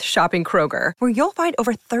worth shopping Kroger, where you'll find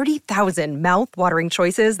over 30,000 mouth-watering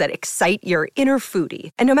choices that excite your inner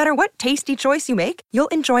foodie. And no matter what tasty choice you make, you'll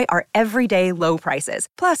enjoy our everyday low prices,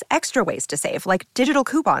 plus extra ways to save, like digital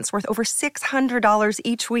coupons worth over $600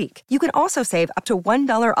 each week. You can also save up to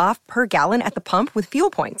 $1 off per gallon at the pump with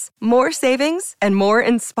fuel points. More savings and more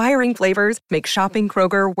inspiring flavors make shopping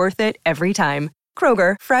Kroger worth it every time.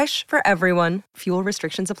 Kroger, fresh for everyone. Fuel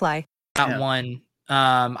restrictions apply. That one,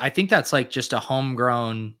 I think that's like just a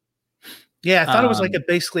homegrown Yeah, I thought it was like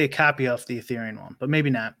basically a copy of the Ethereum one, but maybe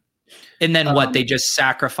not. And then what? They just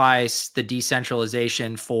sacrifice the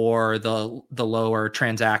decentralization for the lower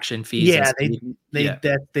transaction fees. Yeah,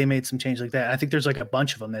 they made some change like that. I think there's like a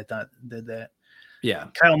bunch of them that did that. Yeah,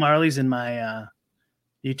 Kyle Marley's in my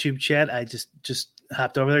YouTube chat. I just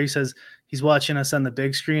hopped over there. He says he's watching us on the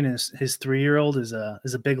big screen, and his 3-year-old is a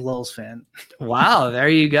big Lulz fan. Wow, there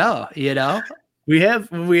you go. We have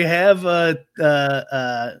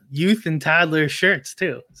youth and toddler shirts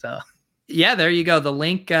too. So yeah, there you go. The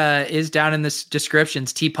link is down in the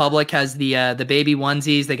descriptions. TeePublic has the baby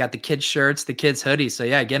onesies. They got the kids shirts, the kids hoodies. So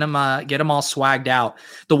yeah, get them all swagged out.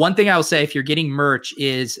 The one thing I will say, if you're getting merch,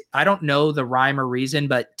 is I don't know the rhyme or reason,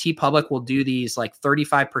 but TeePublic will do these like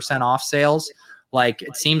 35% off sales. Like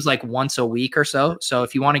it seems like once a week or so. So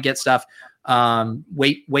if you want to get stuff,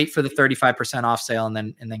 wait for the 35% off sale and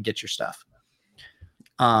then get your stuff.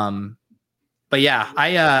 But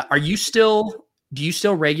yeah, do you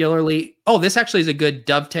still regularly, this actually is a good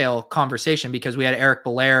dovetail conversation because we had Eric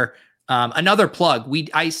Belair, another plug.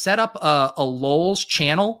 I set up a Lulz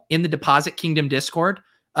channel in the Deposit Kingdom Discord.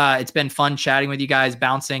 It's been fun chatting with you guys,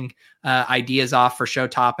 bouncing ideas off for show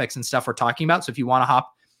topics and stuff we're talking about. So if you want to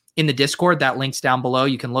hop in the Discord, that link's down below.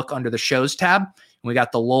 You can look under the shows tab. And we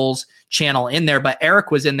got the Lulz channel in there, but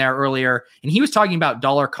Eric was in there earlier and he was talking about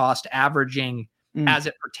dollar cost averaging as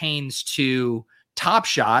it pertains to Top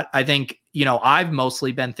Shot. I think, I've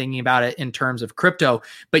mostly been thinking about it in terms of crypto,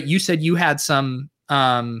 but you said you had some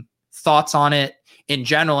thoughts on it in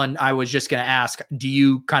general. And I was just going to ask, do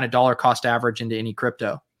you kind of dollar cost average into any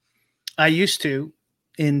crypto? I used to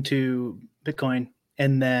into Bitcoin,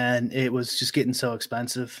 and then it was just getting so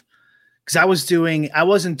expensive because I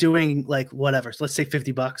wasn't doing like whatever. So let's say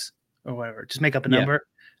 $50 or whatever, just make up a number.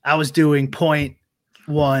 I was doing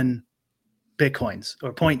 0.1 Bitcoins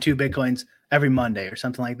or 0.2 Bitcoins every Monday or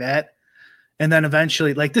something like that. And then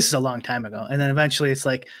eventually, like this is a long time ago. And then eventually it's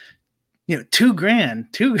like,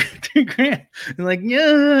 $2,000. And like,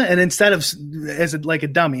 yeah. And instead of like a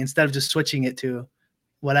dummy, instead of just switching it to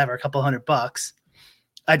whatever, a couple $100,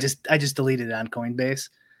 I just deleted it on Coinbase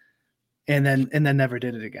and then never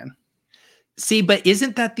did it again. See, but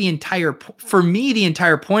isn't that the entire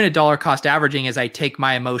point of dollar cost averaging is I take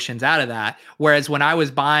my emotions out of that. Whereas when I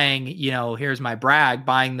was buying, here's my brag,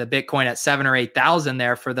 buying the Bitcoin at 7,000 or 8,000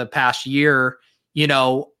 there for the past year,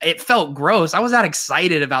 it felt gross. I was not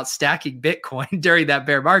excited about stacking Bitcoin during that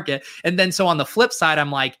bear market. And then so on the flip side,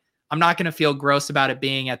 I'm like, I'm not going to feel gross about it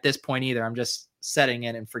being at this point either. I'm just setting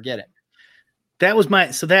it and forgetting. That was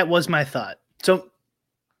my thought. So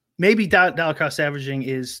maybe dollar cost averaging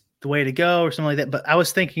is the way to go or something like that. But I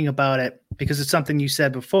was thinking about it because it's something you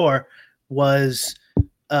said before was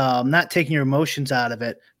not taking your emotions out of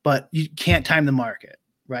it, but you can't time the market.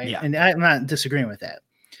 Right. Yeah. And I'm not disagreeing with that.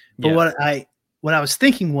 But what I was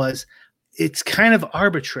thinking was it's kind of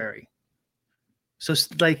arbitrary. So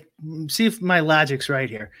like, see if my logic's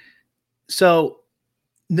right here. So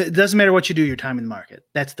it doesn't matter what you do, you're timing the market.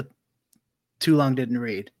 That's the too long didn't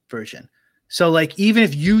read version. So like, even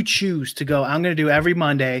if you choose to go, I'm going to do every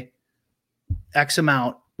Monday X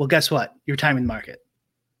amount. Well, guess what? You're timing the market.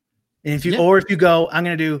 And if you go, I'm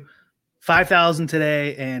going to do 5,000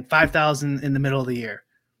 today and 5,000 in the middle of the year,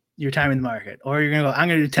 you're timing the market. Or you're going to go, I'm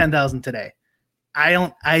going to do 10,000 today.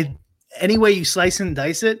 Any way you slice and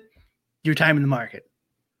dice it, you're timing the market.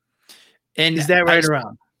 And is that right or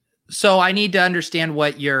wrong? So I need to understand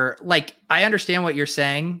what I understand what you're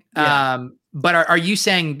saying. Yeah. But are you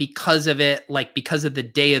saying because of it, like because of the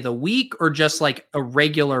day of the week, or just like a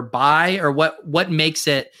regular buy, or what makes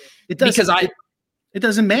it? It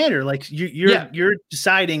doesn't matter. Like you're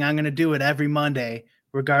deciding I'm going to do it every Monday,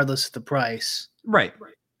 regardless of the price. Right.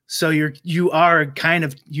 So you are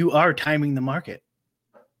timing the market.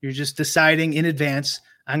 You're just deciding in advance.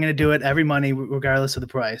 I'm going to do it every Monday, regardless of the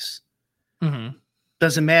price. Mm-hmm.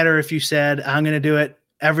 Doesn't matter if you said I'm going to do it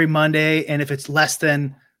every Monday, and if it's less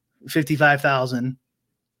than 55,000,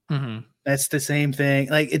 that's the same thing.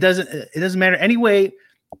 Like it doesn't matter anyway.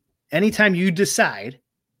 Anytime you decide,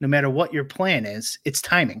 no matter what your plan is, it's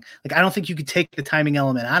timing. Like I don't think you could take the timing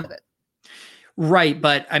element out of it. Right.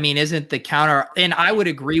 But I mean, isn't the counter, and I would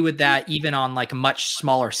agree with that even on like a much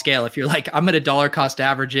smaller scale. If you're like, I'm going to dollar cost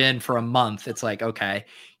average in for a month, it's like, okay,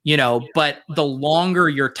 but the longer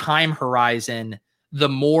your time horizon, the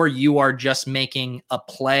more you are just making a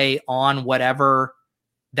play on whatever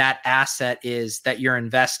that asset is that you're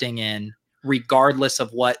investing in, regardless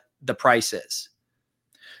of what the price is.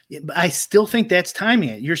 Yeah, but I still think that's timing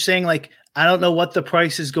it. You're saying like, I don't know what the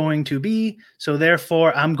price is going to be, so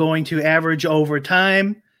therefore I'm going to average over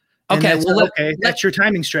time. Okay, that's your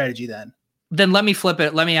timing strategy then. Then let me flip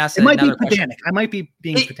it. Let me ask It might be another question. pedantic. I might be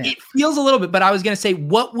being pedantic. It feels a little bit, but I was going to say,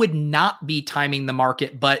 what would not be timing the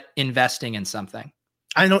market, but investing in something?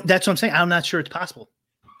 I know that's what I'm saying. I'm not sure it's possible.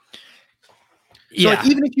 So Yeah. like,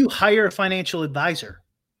 even if you hire a financial advisor,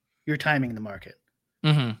 you're timing the market.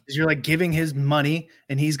 Mhm. Because you're like giving his money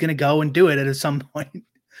and he's going to go and do it at some point.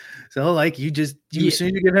 So like as soon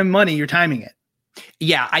as you give him money, you're timing it.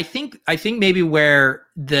 Yeah, I think maybe where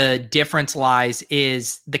the difference lies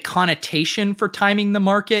is the connotation for timing the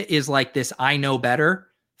market is like this I know better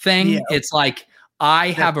thing. Yeah. It's like I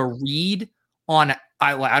have a read on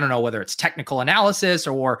I don't know whether it's technical analysis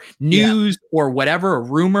or news or whatever, a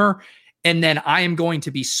rumor, and then I am going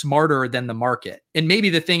to be smarter than the market. And maybe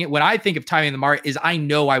the thing when I think of timing the market is I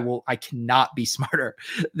know I cannot be smarter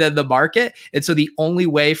than the market. And so the only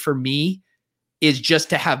way for me is just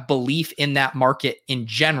to have belief in that market in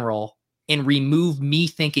general and remove me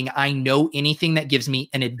thinking I know anything that gives me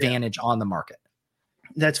an advantage on the market.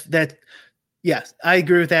 Yes, I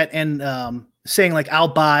agree with that. And saying like, I'll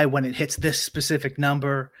buy when it hits this specific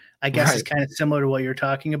number, I guess is kind of similar to what you're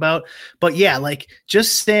talking about. But yeah, like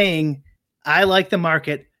just saying, I like the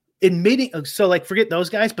market, admitting, so like forget those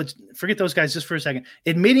guys just for a second,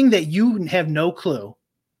 admitting that you have no clue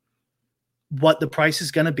what the price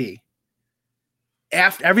is going to be.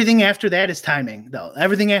 Everything after that is timing, though.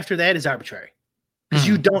 Everything after that is arbitrary because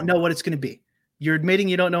you don't know what it's going to be. You're admitting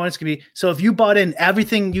you don't know what it's going to be. So if you bought in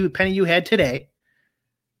everything penny you had today,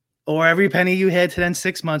 or every penny you had to then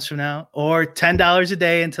 6 months from now, or $10 a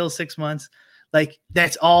day until 6 months, like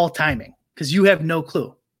that's all timing because you have no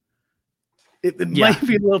clue. It might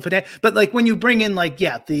be a little bit, but like when you bring in like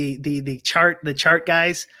the chart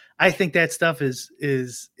guys, I think that stuff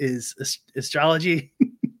is astrology.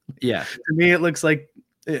 Yeah. To me, it looks like,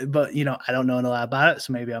 but I don't know a lot about it,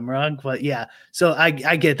 so maybe I'm wrong. But yeah, so I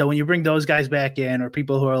get that when you bring those guys back in, or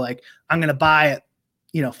people who are like, I'm going to buy it,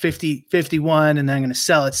 50, 51, and then I'm going to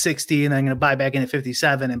sell at 60, and then I'm going to buy back in at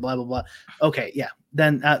 57, and blah blah blah. Okay, yeah,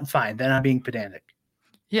 then fine. Then I'm being pedantic.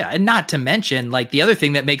 Yeah, and not to mention, like the other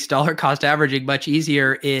thing that makes dollar cost averaging much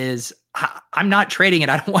easier is I'm not trading it.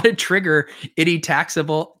 I don't want to trigger any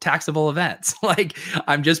taxable events. Like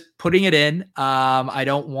I'm just putting it in. I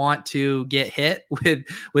don't want to get hit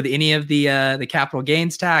with any of the capital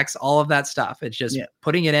gains tax, all of that stuff. It's just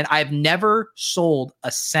putting it in. I've never sold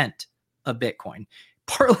a cent of Bitcoin,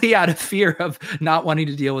 partly out of fear of not wanting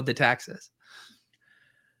to deal with the taxes.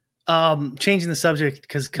 Changing the subject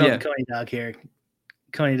because Coney Dog here.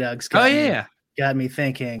 Coney Dog's got me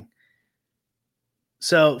thinking.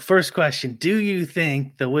 So, first question: do you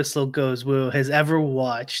think the Whistle Goes Woo has ever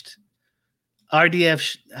watched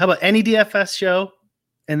RDF? How about any DFS show,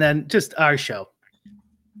 and then just our show?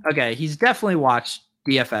 Okay, he's definitely watched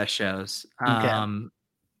DFS shows. Okay.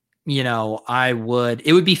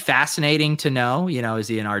 It would be fascinating to know. Is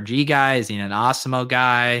he an RG guy? Is he an Osimo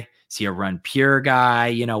guy? Is he a Run Pure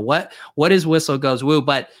guy? What is Whistle Goes Woo?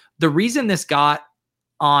 But the reason this got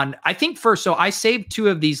on, I think first, so I saved two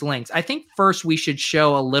of these links. I think first we should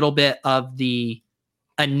show a little bit of the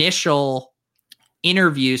initial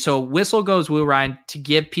interview. So Whistle Goes Woo, Ryan, to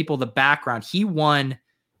give people the background, he won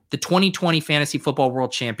the 2020 Fantasy Football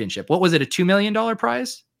World Championship. What was it, a $2 million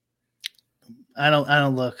prize? I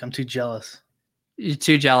don't look. I'm too jealous. You're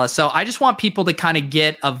too jealous. So I just want people to kind of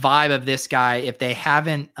get a vibe of this guy if they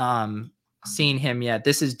haven't seen him yet.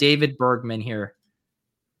 This is David Bergman here.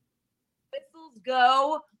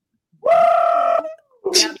 Go.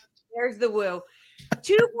 Yep, there's the woo.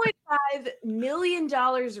 $2.5 million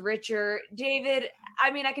richer. David, I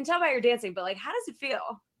mean, I can tell by your dancing, but like, how does it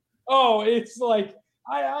feel? Oh, it's like,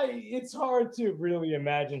 it's hard to really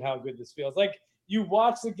imagine how good this feels. Like, you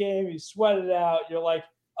watch the game, you sweat it out, you're like,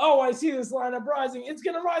 oh, I see this lineup rising. It's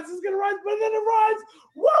going to rise, but then it rises.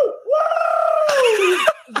 Woo!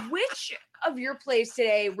 Which of your plays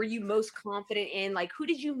today were you most confident in? Like, who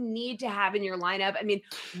did you need to have in your lineup? I mean,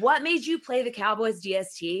 what made you play the Cowboys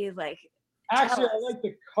DST? Like, actually, I like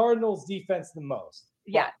the Cardinals defense the most.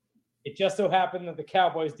 Yeah. It just so happened that the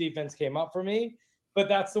Cowboys defense came up for me, but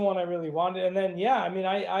that's the one I really wanted. And then, I mean,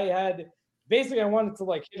 I wanted to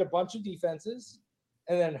like hit a bunch of defenses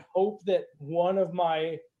and then hope that one of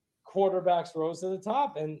my quarterbacks rose to the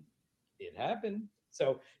top, and it happened.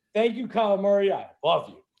 So thank you, Kyler Murray. I love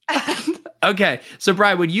you. Okay. So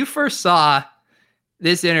Brian, when you first saw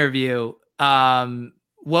this interview, what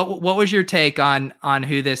was your take on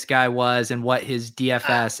who this guy was and what his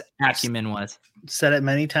DFS acumen was? Said it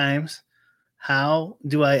many times. How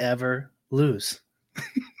do I ever lose?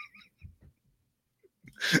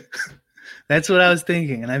 That's what I was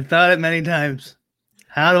thinking. And I've thought it many times.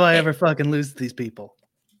 How do I ever fucking lose to these people?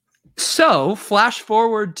 So flash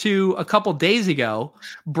forward to a couple days ago,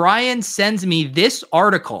 Brian sends me this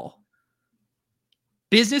article.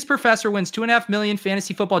 Business professor wins $2.5 million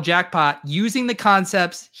fantasy football jackpot using the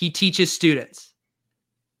concepts he teaches students.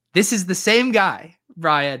 This is the same guy,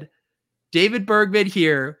 Brian. David Bergman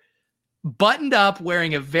here, buttoned up,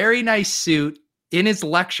 wearing a very nice suit in his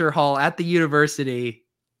lecture hall at the university.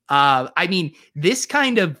 I mean, this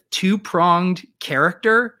kind of two-pronged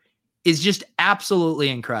character is just absolutely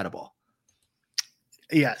incredible.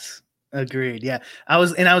 Yes, agreed. Yeah, I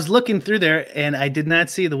was looking through there, and I did not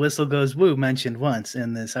see the whistle goes woo mentioned once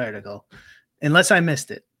in this article, unless I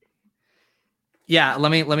missed it. Yeah,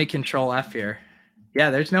 let me control F here. Yeah,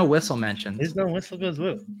 there's no whistle mentioned. There's no whistle goes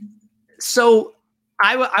woo. So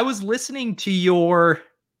I was listening to your,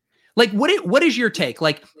 like, what is your take?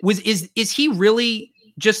 Like, is he really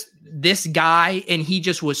just this guy and he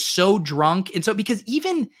just was so drunk? And so, because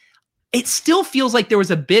even it still feels like there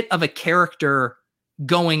was a bit of a character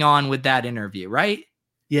going on with that interview, right?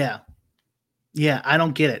 Yeah. I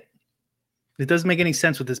don't get it. It doesn't make any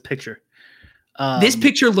sense with this picture. This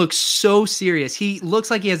picture looks so serious. He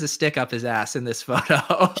looks like he has a stick up his ass in this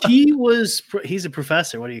photo. He's a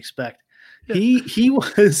professor. What do you expect? He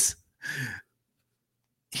was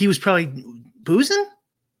probably boozing.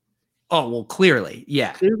 Oh, well, clearly.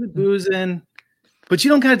 Yeah. Clearly boozing. But you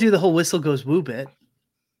don't got to do the whole whistle goes woo bit.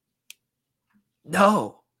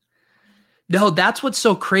 No, that's what's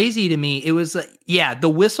so crazy to me. It was like, yeah, the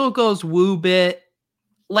whistle goes woo bit.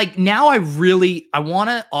 Like, now I want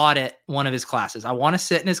to audit one of his classes. I want to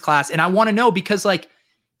sit in his class and I want to know, because like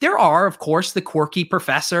there are, of course, the quirky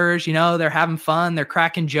professors, they're having fun, they're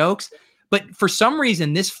cracking jokes. But for some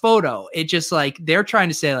reason, this photo, it just like, they're trying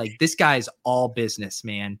to say like, this guy's all business,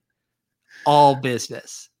 man. All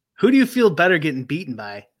business. Who do you feel better getting beaten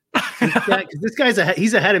by? This guy's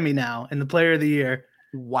he's ahead of me now in the player of the year.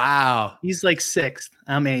 Wow. He's like 6th.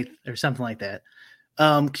 I'm 8th or something like that.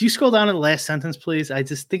 Can you scroll down to the last sentence, please? I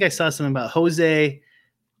just think I saw something about Jose.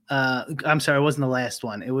 I'm sorry, it wasn't the last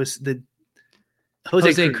one. It was the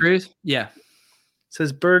Jose Cruz. Yeah.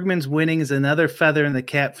 Says Bergman's winning is another feather in the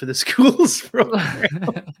cap for the schools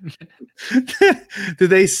program. Did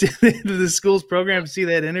the schools program see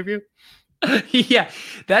that interview? Yeah,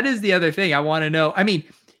 that is the other thing I want to know. I mean,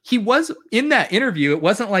 he was in that interview. It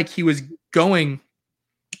wasn't like he was going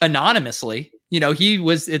anonymously.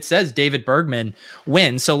 It says David Bergman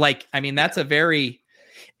wins. So like, I mean, that's a very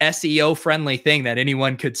SEO friendly thing that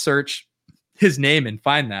anyone could search his name and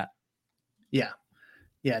find that. Yeah,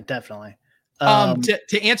 definitely.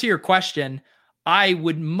 To answer your question, I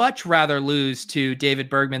would much rather lose to David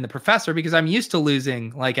Bergman, the professor, because I'm used to losing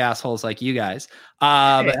like assholes like you guys.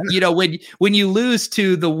 When you lose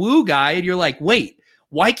to the woo guy and you're like, wait,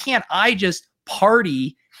 why can't I just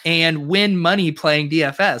party and win money playing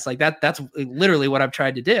DFS? Like that's literally what I've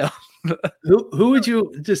tried to do. Who would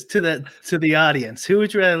you, just to the audience, who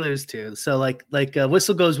would you rather lose to? So like a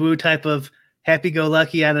whistle goes woo type of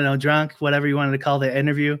happy-go-lucky, I don't know, drunk, whatever you wanted to call the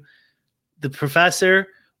interview, the professor,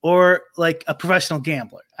 or like a professional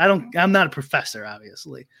gambler. I'm not a professor,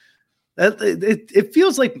 obviously. It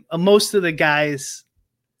feels like most of the guys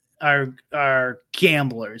are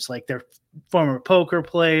gamblers, like they're former poker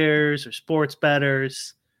players or sports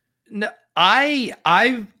bettors. No, I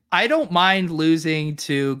don't mind losing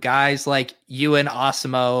to guys like you and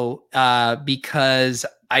Osimo because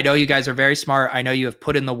I know you guys are very smart. I know you have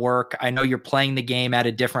put in the work. I know you're playing the game at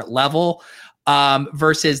a different level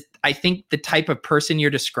versus I think the type of person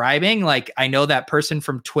you're describing, like I know that person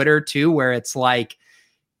from Twitter too, where it's like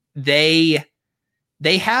they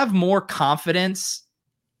have more confidence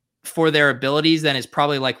for their abilities than is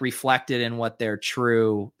probably like reflected in what their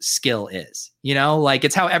true skill is. Like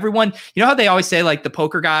it's how everyone, how they always say like the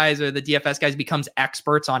poker guys or the DFS guys becomes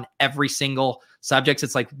experts on every single subject.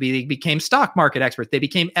 It's like they became stock market experts. They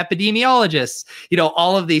became epidemiologists,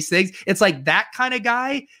 all of these things. It's like that kind of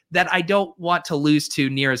guy that I don't want to lose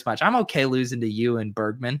to near as much. I'm okay losing to you and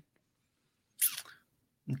Bergman.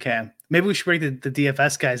 Okay. Maybe we should break the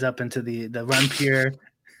DFS guys up into the run peer.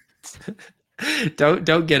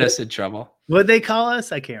 Don't get us in trouble. What'd they call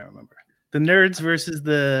us? I can't remember. The nerds versus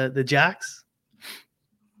the jocks?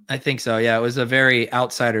 I think so. Yeah, it was a very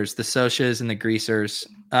outsiders, the socias and the greasers.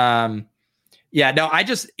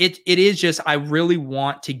 It is just, I really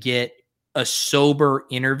want to get a sober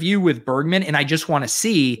interview with Bergman. And I just want to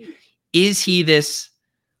see, is he this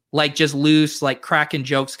like just loose, like cracking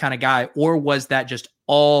jokes kind of guy, or was that just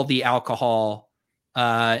all the alcohol?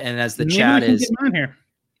 And as the chat is on here.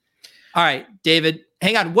 All right, David,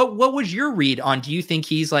 hang on. What was your read on? Do you think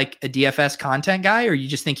he's like a DFS content guy, or you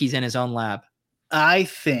just think he's in his own lab? I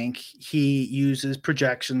think he uses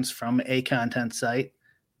projections from a content site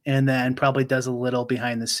and then probably does a little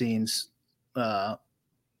behind the scenes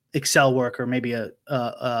Excel work or maybe a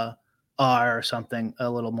R or something, a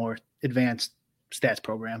little more advanced stats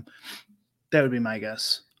program. That would be my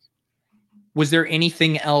guess. Was there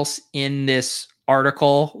anything else in this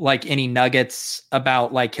article, like any nuggets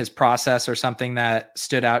about like his process or something that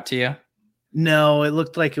stood out to you? No, it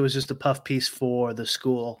looked like it was just a puff piece for the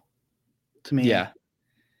school to me. Yeah.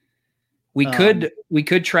 We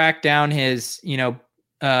could track down his,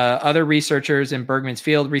 other researchers in Bergman's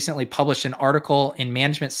field recently published an article in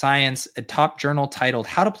Management Science, a top journal titled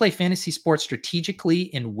How to Play Fantasy Sports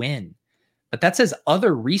Strategically and Win. But that says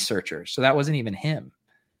other researchers. So that wasn't even him.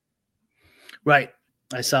 Right.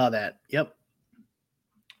 I saw that. Yep.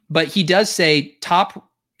 But he does say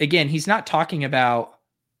again, he's not talking about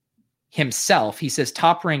himself. He says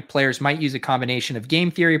top ranked players might use a combination of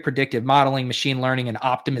game theory, predictive modeling, machine learning, and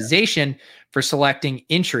optimization for selecting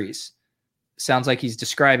entries. Sounds like he's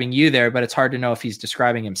describing you there, but it's hard to know if he's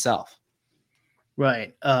describing himself.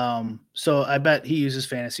 Right. So I bet he uses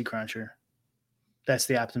Fantasy Cruncher. That's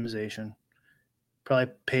the optimization.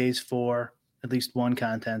 Probably pays for at least one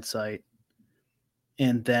content site.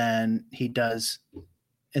 And then he does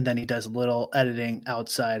a little editing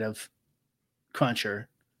outside of Cruncher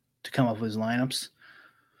to come up with his lineups.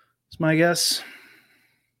 That's my guess.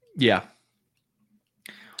 Yeah.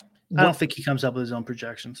 I don't think he comes up with his own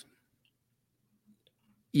projections.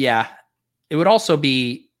 Yeah. It would also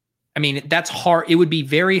be, that's hard. It would be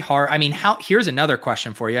very hard. Here's another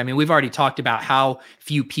question for you. We've already talked about how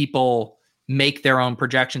few people make their own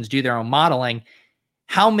projections, do their own modeling.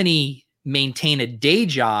 How many maintain a day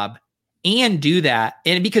job and do that?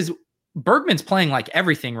 And because Bergman's playing like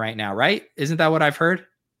everything right now, right? Isn't that what I've heard?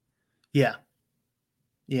 Yeah.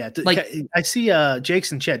 Yeah. Like, I see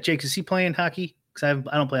Jake's in chat. Jake, is he playing hockey? Because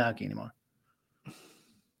I don't play hockey anymore.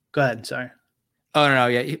 Go ahead. Sorry. Oh, no.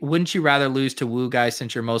 Yeah. Wouldn't you rather lose to Woo guys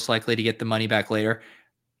since you're most likely to get the money back later?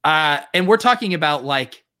 And we're talking about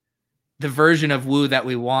like the version of Woo that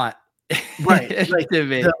we want. Right. Like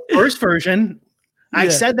the first version. Yeah. I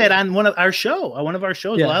said that on one of our shows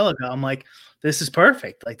a while ago. I'm like, this is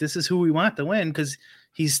perfect. Like, this is who we want to win because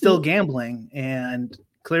he's still gambling. And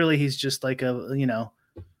clearly he's just like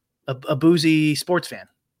a boozy sports fan.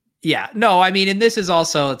 Yeah, no, and this is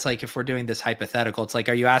also, it's like, if we're doing this hypothetical, it's like,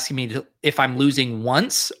 are you asking me if I'm losing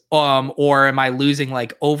once, or am I losing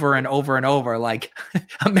like over and over and over? Like,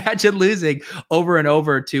 imagine losing over and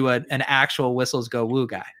over to an actual Whistles Go Woo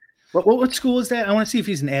guy. What school is that? I want to see if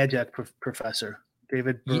he's an adjunct professor.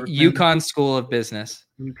 David Bergman. UConn School of Business.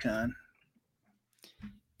 UConn.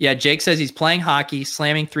 Yeah, Jake says he's playing hockey,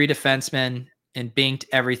 slamming 3 defensemen, and binked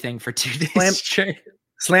everything for 2 days straight.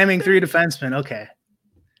 Slamming 3 defensemen. Okay.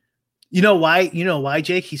 You know why,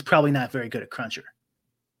 Jake? He's probably not very good at Cruncher.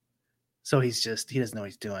 So he doesn't know what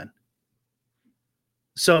he's doing.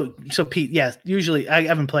 So Pete, yeah, usually I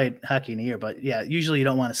haven't played hockey in a year, but yeah, usually you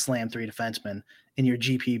don't want to slam 3 defensemen in your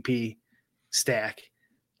GPP stack.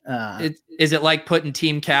 Is it like putting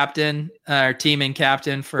team captain or team and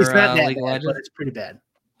captain for League of Legends? But it's pretty bad.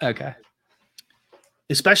 Okay.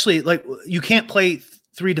 Especially like you can't play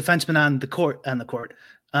 3 defensemen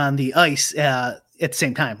on the ice at the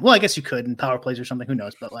same time. Well, I guess you could in power plays or something. Who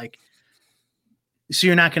knows? But like, so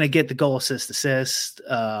you're not going to get the goal assist.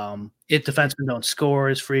 Defensemen don't score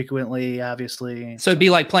as frequently, obviously. So it'd be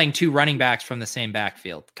like playing 2 running backs from the same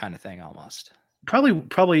backfield kind of thing, almost.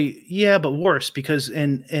 Probably, yeah, but worse because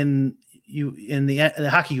in the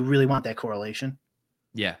hockey you really want that correlation.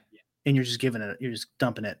 Yeah, and you're just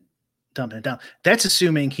dumping it down. That's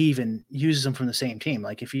assuming he even uses them from the same team.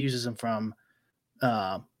 Like if he uses them from,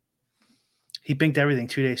 he binked everything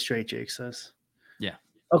 2 days straight. Jake says, yeah.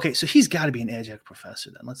 Okay, so he's got to be an adjunct professor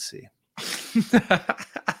then. Let's see.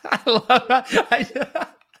 I love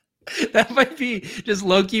that. That might be just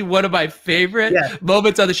low-key one of my favorite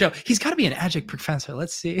moments on the show. He's got to be an adjunct professor.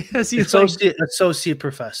 Let's see. Associate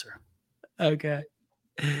professor. Okay.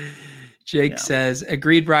 Jake says,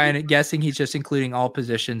 agreed, Brian. Guessing he's just including all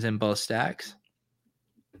positions in both stacks.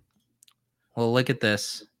 Well, look at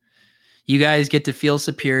this. You guys get to feel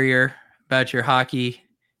superior about your hockey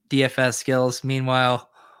DFS skills. Meanwhile,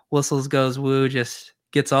 Whistles Goes Woo just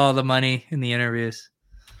gets all the money in the interviews.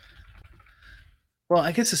 Well,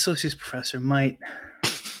 I guess associate professor might.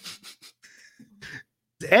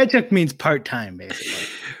 Adjunct means part-time, basically.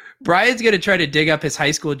 Brian's going to try to dig up his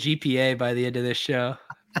high school GPA by the end of this show.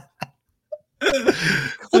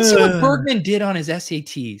 Let's see what Bergman did on his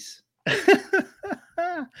SATs.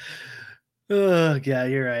 Oh, yeah,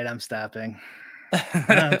 you're right. I'm stopping.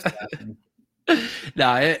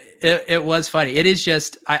 No, it was funny. It is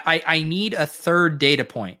just I need a third data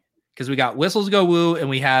point because we got Whistles Go Woo and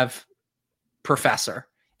we have Professor,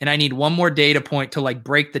 and I need one more data point to like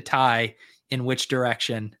break the tie in which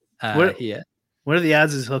direction he is. What are the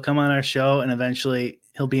odds is he'll come on our show and eventually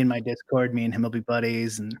he'll be in my Discord? Me and him will be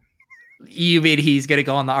buddies. And you mean he's gonna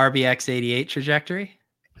go on the RBX 88 trajectory?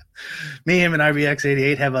 Me, him, and RBX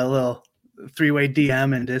 88 have a little 3-way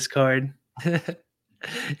DM in Discord.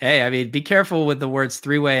 Hey, I mean, be careful with the words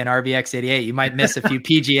 3-way and RBX 88. You might miss a few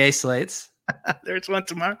PGA slates. There's one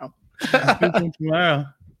tomorrow.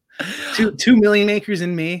 Two million makers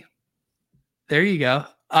in me. There you go.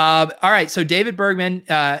 All right. So David Bergman,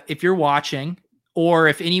 if you're watching, or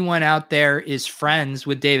if anyone out there is friends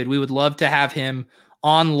with David, we would love to have him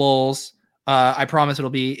on Lulz. I promise it'll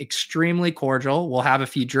be extremely cordial. We'll have a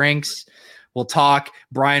few drinks. We'll talk.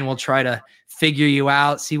 Brian will try to figure you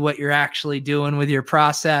out, see what you're actually doing with your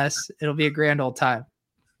process. It'll be a grand old time.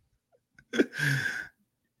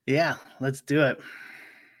 Yeah, let's do it.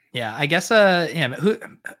 Yeah, I guess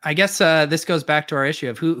this goes back to our issue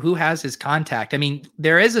of who has his contact. I mean,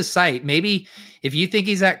 there is a site. Maybe if you think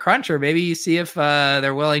he's at Cruncher, maybe you see if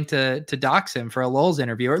they're willing to dox him for a Lulz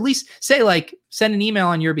interview, or at least say like send an email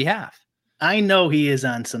on your behalf. I know he is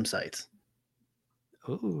on some sites.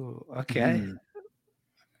 Ooh, okay.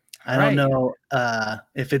 I don't know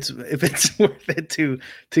if it's worth it to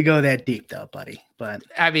go that deep though, buddy. But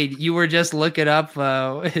I mean, you were just looking up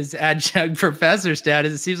his adjunct professor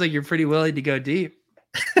status. It seems like you're pretty willing to go deep.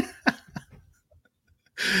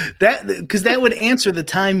 Because that would answer the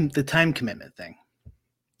time commitment thing.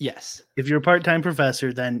 Yes. If you're a part-time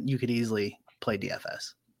professor, then you could easily play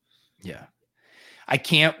DFS. Yeah. I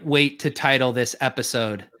can't wait to title this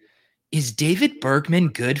episode, "Is David Bergman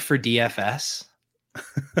good for DFS?"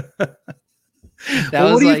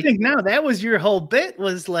 What do you think now? That was your whole bit,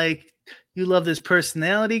 was like, you love this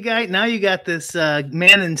personality guy. Now you got this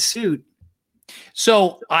man in suit.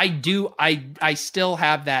 So I still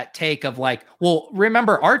have that take of like, well,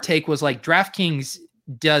 remember our take was like DraftKings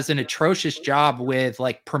does an atrocious job with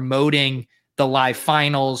like promoting the live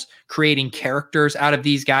finals, creating characters out of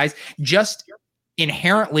these guys. Just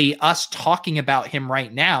inherently us talking about him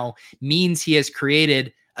right now means he has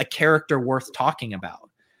created a character worth talking about.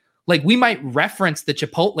 Like, we might reference the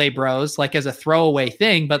Chipotle Bros like as a throwaway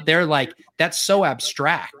thing, but they're like, that's so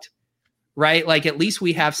abstract, right? Like, at least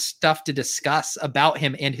we have stuff to discuss about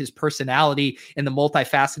him and his personality and the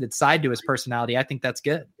multifaceted side to his personality. I think that's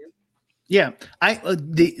good. Yeah.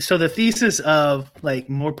 So the thesis of like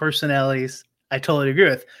more personalities, I totally agree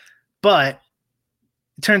with, but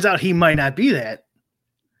it turns out he might not be that.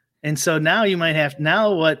 And so now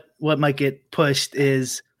what might get pushed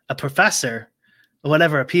is a professor, or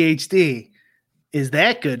whatever, a PhD. Is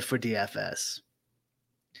that good for DFS?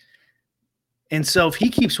 And so if he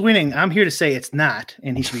keeps winning, I'm here to say it's not,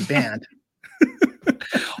 and he should be banned.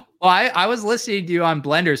 Well, I was listening to you on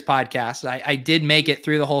Blender's podcast. I did make it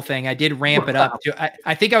through the whole thing. I did ramp it up to,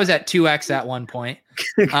 I think I was at 2x at one point.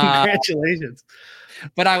 Congratulations.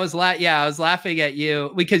 But I was laughing at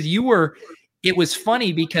you because it was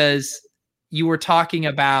funny because you were talking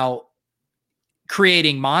about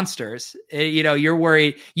creating monsters. You're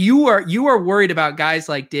worried. You are worried about guys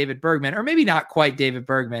like David Bergman, or maybe not quite David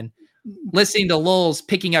Bergman, listening to Lulz,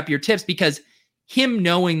 picking up your tips, because him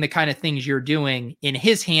knowing the kind of things you're doing in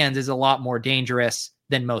his hands is a lot more dangerous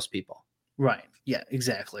than most people. Right. Yeah,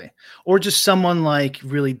 exactly. Or just someone like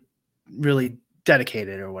really, really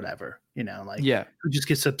dedicated or whatever, who just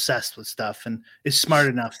gets obsessed with stuff and is smart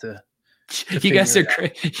enough to you guys are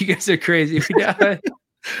crazy.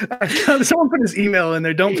 Someone put his email in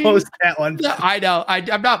there. Don't post that one. Yeah, I know.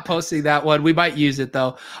 I'm not posting that one. We might use it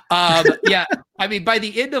though. Yeah. I mean, by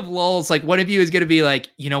the end of Lulz, like, one of you is going to be like,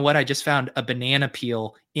 you know what? I just found a banana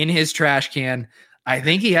peel in his trash can. I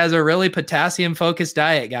think he has a really potassium focused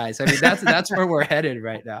diet, guys. I mean, that's where we're headed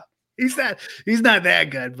right now. He's not that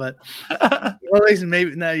good, but well, at least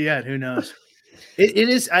maybe not yet. Who knows? It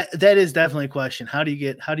is. That is definitely a question. How do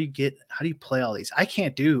you play all these? I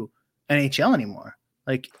can't do NHL anymore.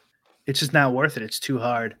 Like, it's just not worth it. It's too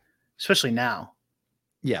hard, especially now.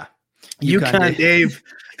 Yeah. UConn Dave.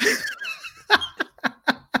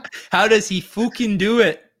 How does he fucking do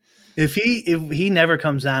it? If he never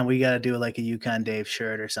comes on, we got to do like a UConn Dave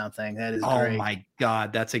shirt or something. That is great. Oh my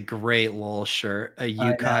God. That's a great little shirt. A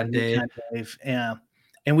UConn Dave. UConn Dave. Yeah.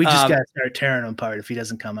 And we just got to start tearing him apart if he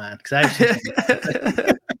doesn't come on.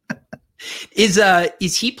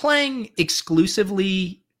 Is he playing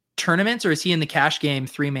exclusively tournaments, or is he in the cash game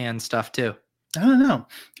 3-man stuff too? I don't know.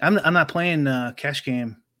 I'm not playing cash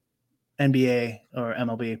game NBA or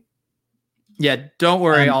MLB. Yeah, don't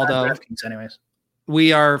worry, on Aldo. DraftKings anyways.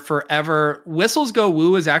 We are forever. Whistles Go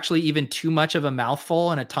Woo is actually even too much of a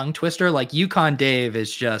mouthful and a tongue twister. Like Yukon Dave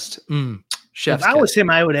is just chef's If I kiss. was him,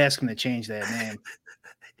 I would ask him to change that name.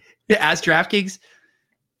 As DraftKings,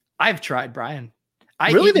 I've tried, Brian.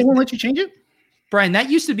 Really? They won't let you change it? Brian, that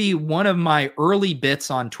used to be one of my early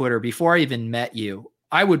bits on Twitter before I even met you.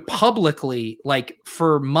 I would publicly, like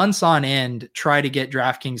for months on end, try to get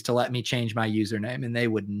DraftKings to let me change my username, and they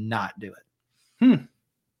would not do it.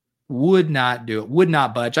 Would not do it. Would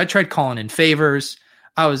not budge. I tried calling in favors.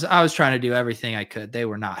 I was trying to do everything I could. They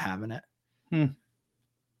were not having it.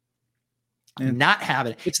 Not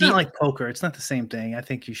having it. It's not like poker. It's not the same thing. I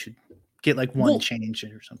think you should get like one change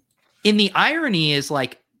or something. And the irony is,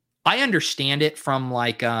 like, I understand it from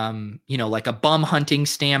like like a bum hunting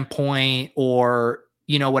standpoint or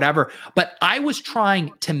whatever, but I was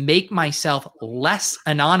trying to make myself less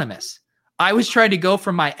anonymous. I was trying to go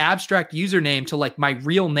from my abstract username to like my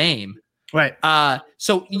real name. Right.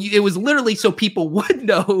 So it was literally so people would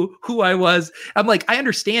know who I was. I'm like, I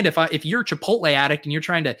understand if you're a Chipotle addict and you're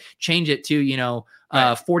trying to change it to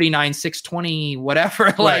 49,620 whatever.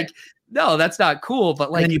 Right. Like, no, that's not cool.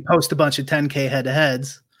 But like, and then you post a bunch of 10K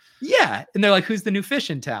head-to-heads. Yeah, and they're like, "Who's the new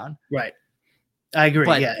fish in town?" Right. I agree.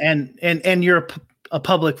 But, yeah, and you're a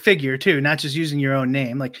public figure too, not just using your own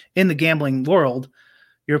name. Like in the gambling world,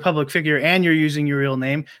 you're a public figure and you're using your real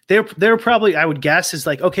name. They're probably, I would guess, is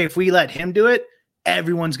like, okay, if we let him do it,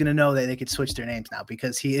 everyone's going to know that they could switch their names now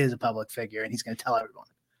because he is a public figure and he's going to tell everyone.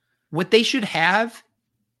 What they should have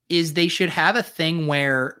is they should have a thing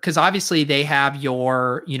where, because obviously they have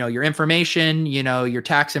your information, your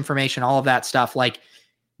tax information, all of that stuff, like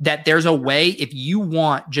that. There's a way, if you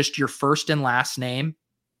want just your first and last name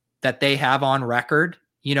that they have on record,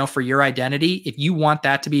 for your identity, if you want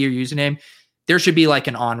that to be your username, there should be like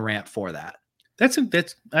an on-ramp for that.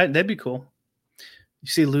 That'd be cool. You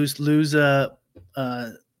see lose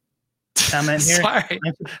comment here. Sorry.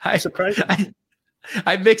 I'm surprised.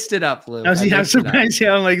 I mixed it up, Lou. I'm surprised.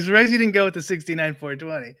 Yeah, I'm like surprised you didn't go with the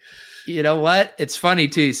 69,420. You know what? It's funny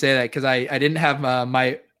too you say that because I didn't have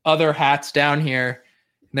my other hats down here.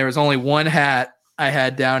 There was only one hat I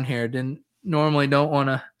had down here. Don't want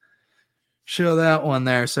to show that one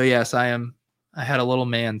there. So yes, I had a little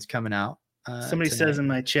man's coming out. Somebody tonight. says in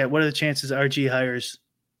my chat, what are the chances RG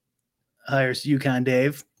hires Yukon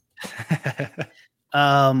Dave?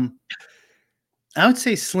 I would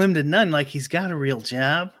say slim to none. Like he's got a real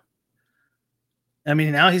job. I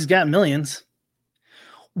mean, now he's got millions.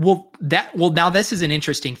 Well, now this is an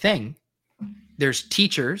interesting thing. There's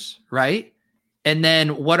teachers, right? And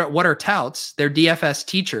then what are touts? They're DFS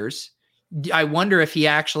teachers. I wonder if he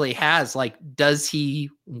actually has, like, does he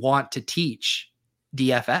want to teach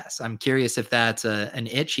DFS? I'm curious if that's an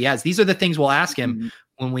itch he has. These are the things we'll ask him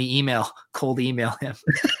when we cold email him.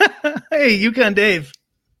 Hey, Yukon Dave.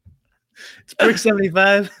 It's Brick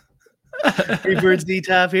 75. Free Birds D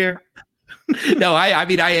top here. No, I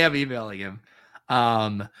mean, I am emailing him.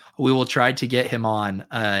 We will try to get him on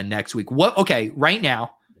next week. Okay, right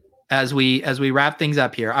now, as we wrap things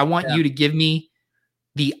up here, I want you to give me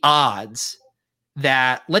the odds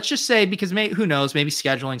that, let's just say, because who knows, maybe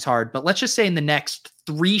scheduling's hard, but let's just say in the next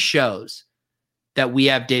 3 shows that we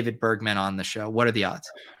have David Bergman on the show. What are the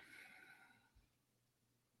odds?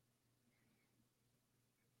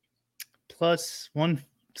 Plus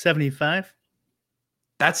 175.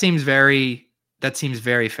 That seems very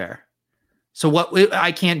fair. So what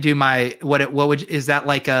I can't do is that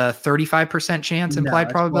like a 35% chance implied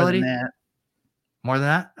probability? More than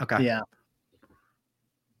that? Okay. Yeah.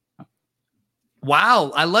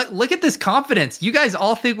 Wow. I look at this confidence. You guys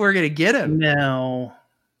all think we're going to get him. No.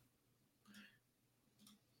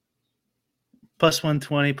 Plus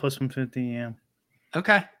 120, plus 150. Yeah.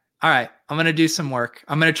 Okay. All right. I'm going to do some work.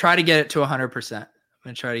 I'm going to try to get it to 100%.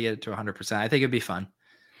 I think it'd be fun.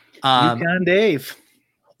 Yukon Dave.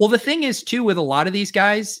 Well, the thing is too, with a lot of these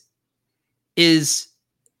guys is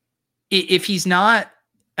if he's not,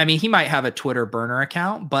 I mean, he might have a Twitter burner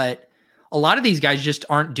account, but a lot of these guys just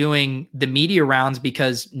aren't doing the media rounds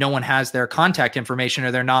because no one has their contact information or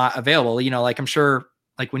they're not available. Like I'm sure,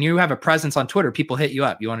 like when you have a presence on Twitter, people hit you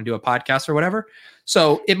up. You want to do a podcast or whatever.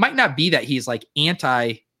 So it might not be that he's like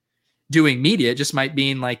anti doing media. It just might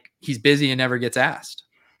be like he's busy and never gets asked.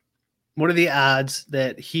 What are the odds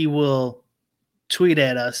that he will tweet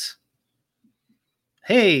at us,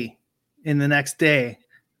 hey, in the next day,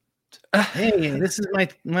 hey, this is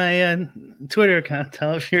my Twitter account.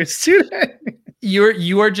 Tell if you're a student.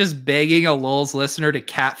 You are just begging a Lulz listener to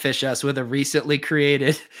catfish us with a recently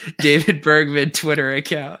created David Bergman Twitter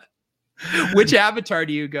account. Which avatar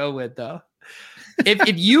do you go with, though?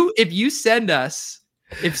 if you send us,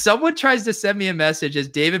 if someone tries to send me a message as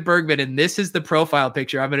David Bergman and this is the profile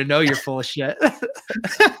picture, I'm going to know you're full of shit.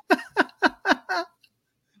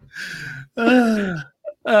 I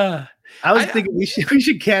was thinking we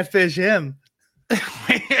should catfish him.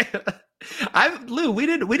 Lou, we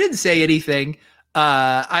didn't say anything.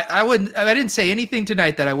 I didn't say anything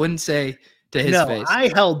tonight that I wouldn't say to his face.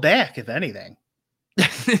 I held back, if anything.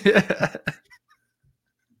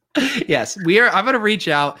 Yes, I'm going to reach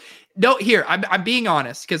out. No, here, I'm being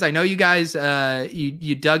honest because I know you guys,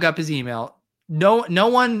 you dug up his email. No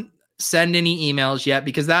one send any emails yet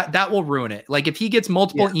because that will ruin it. Like if he gets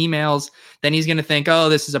multiple emails, then he's going to think, oh,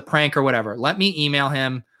 this is a prank or whatever. Let me email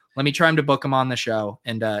him. Let me try him to book him on the show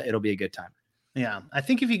and it'll be a good time. Yeah. I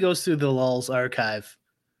think if he goes through the Lulz archive,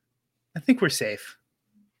 I think we're safe.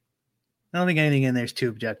 I don't think anything in there is too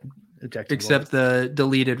objective. Except the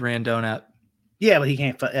deleted Randone app. Yeah, but he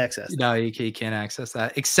can't access that. No, he can't access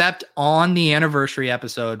that. Except on the anniversary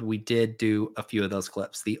episode, we did do a few of those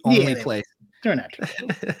clips. The only place. They're not.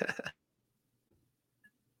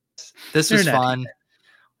 This was fun.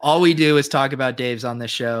 All we do is talk about Dave's on this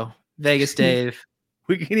show. Vegas Dave.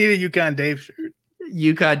 We can need a Yukon Dave shirt.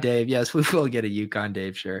 Yukon Dave. Yes, we will get a Yukon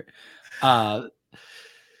Dave shirt.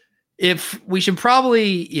 If we should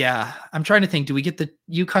probably, I'm trying to think, do we get the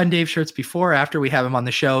Yukon Dave shirts before or after we have him on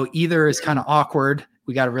the show? Either is kind of awkward.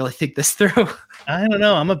 We got to really think this through. I don't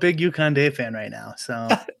know. I'm a big Yukon Dave fan right now. So,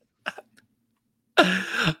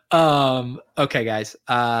 okay, guys.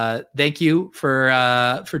 Thank you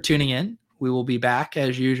for tuning in. We will be back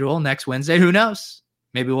as usual next Wednesday. Who knows?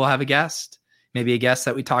 Maybe we'll have a guest. Maybe a guest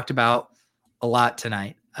that we talked about a lot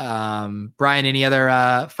tonight. Brian, any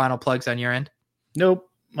other final plugs on your end? Nope.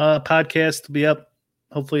 Podcast will be up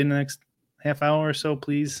hopefully in the next half hour or so.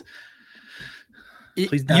 Please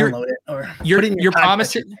download it or you're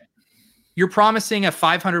promising. You're promising a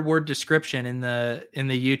 500-word description in the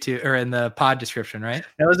YouTube or in the pod description, right?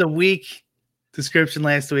 That was a weak description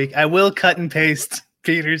last week. I will cut and paste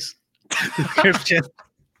Peter's description.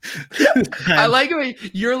 I like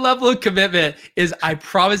your level of commitment is. I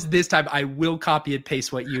promise this time I will copy and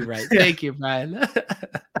paste what you write. Thank you, Brian.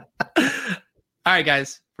 All right,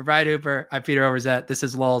 guys. For Brian Hooper, I'm Peter Overzet. This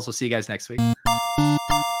is Lulz. We'll see you guys next week.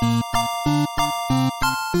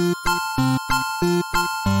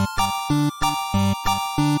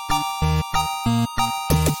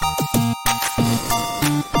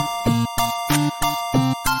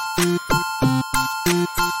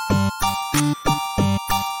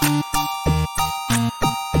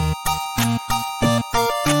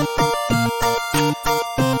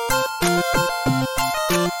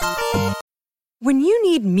 When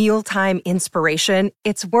you need mealtime inspiration,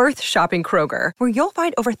 it's worth shopping Kroger, where you'll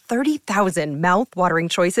find over 30,000 mouth-watering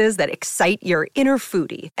choices that excite your inner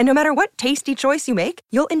foodie. And no matter what tasty choice you make,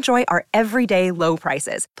 you'll enjoy our everyday low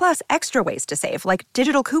prices, plus extra ways to save, like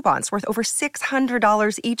digital coupons worth over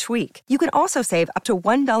 $600 each week. You can also save up to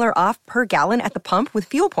 $1 off per gallon at the pump with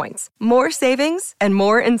fuel points. More savings and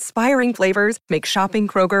more inspiring flavors make shopping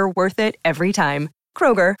Kroger worth it every time.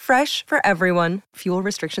 Kroger, fresh for everyone. Fuel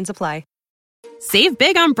restrictions apply. Save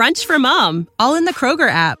big on brunch for mom, all in the Kroger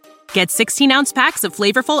app. Get 16-ounce packs of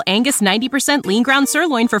flavorful Angus 90% lean ground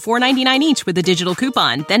sirloin for $4.99 each with a digital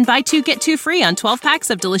coupon. Then buy 2, get 2 free on 12 packs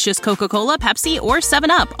of delicious Coca-Cola, Pepsi, or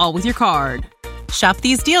 7-Up, all with your card. Shop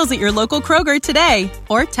these deals at your local Kroger today,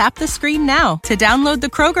 or tap the screen now to download the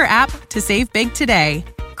Kroger app to save big today.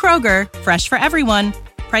 Kroger, fresh for everyone.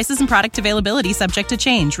 Prices and product availability subject to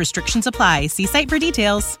change. Restrictions apply. See site for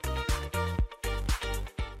details.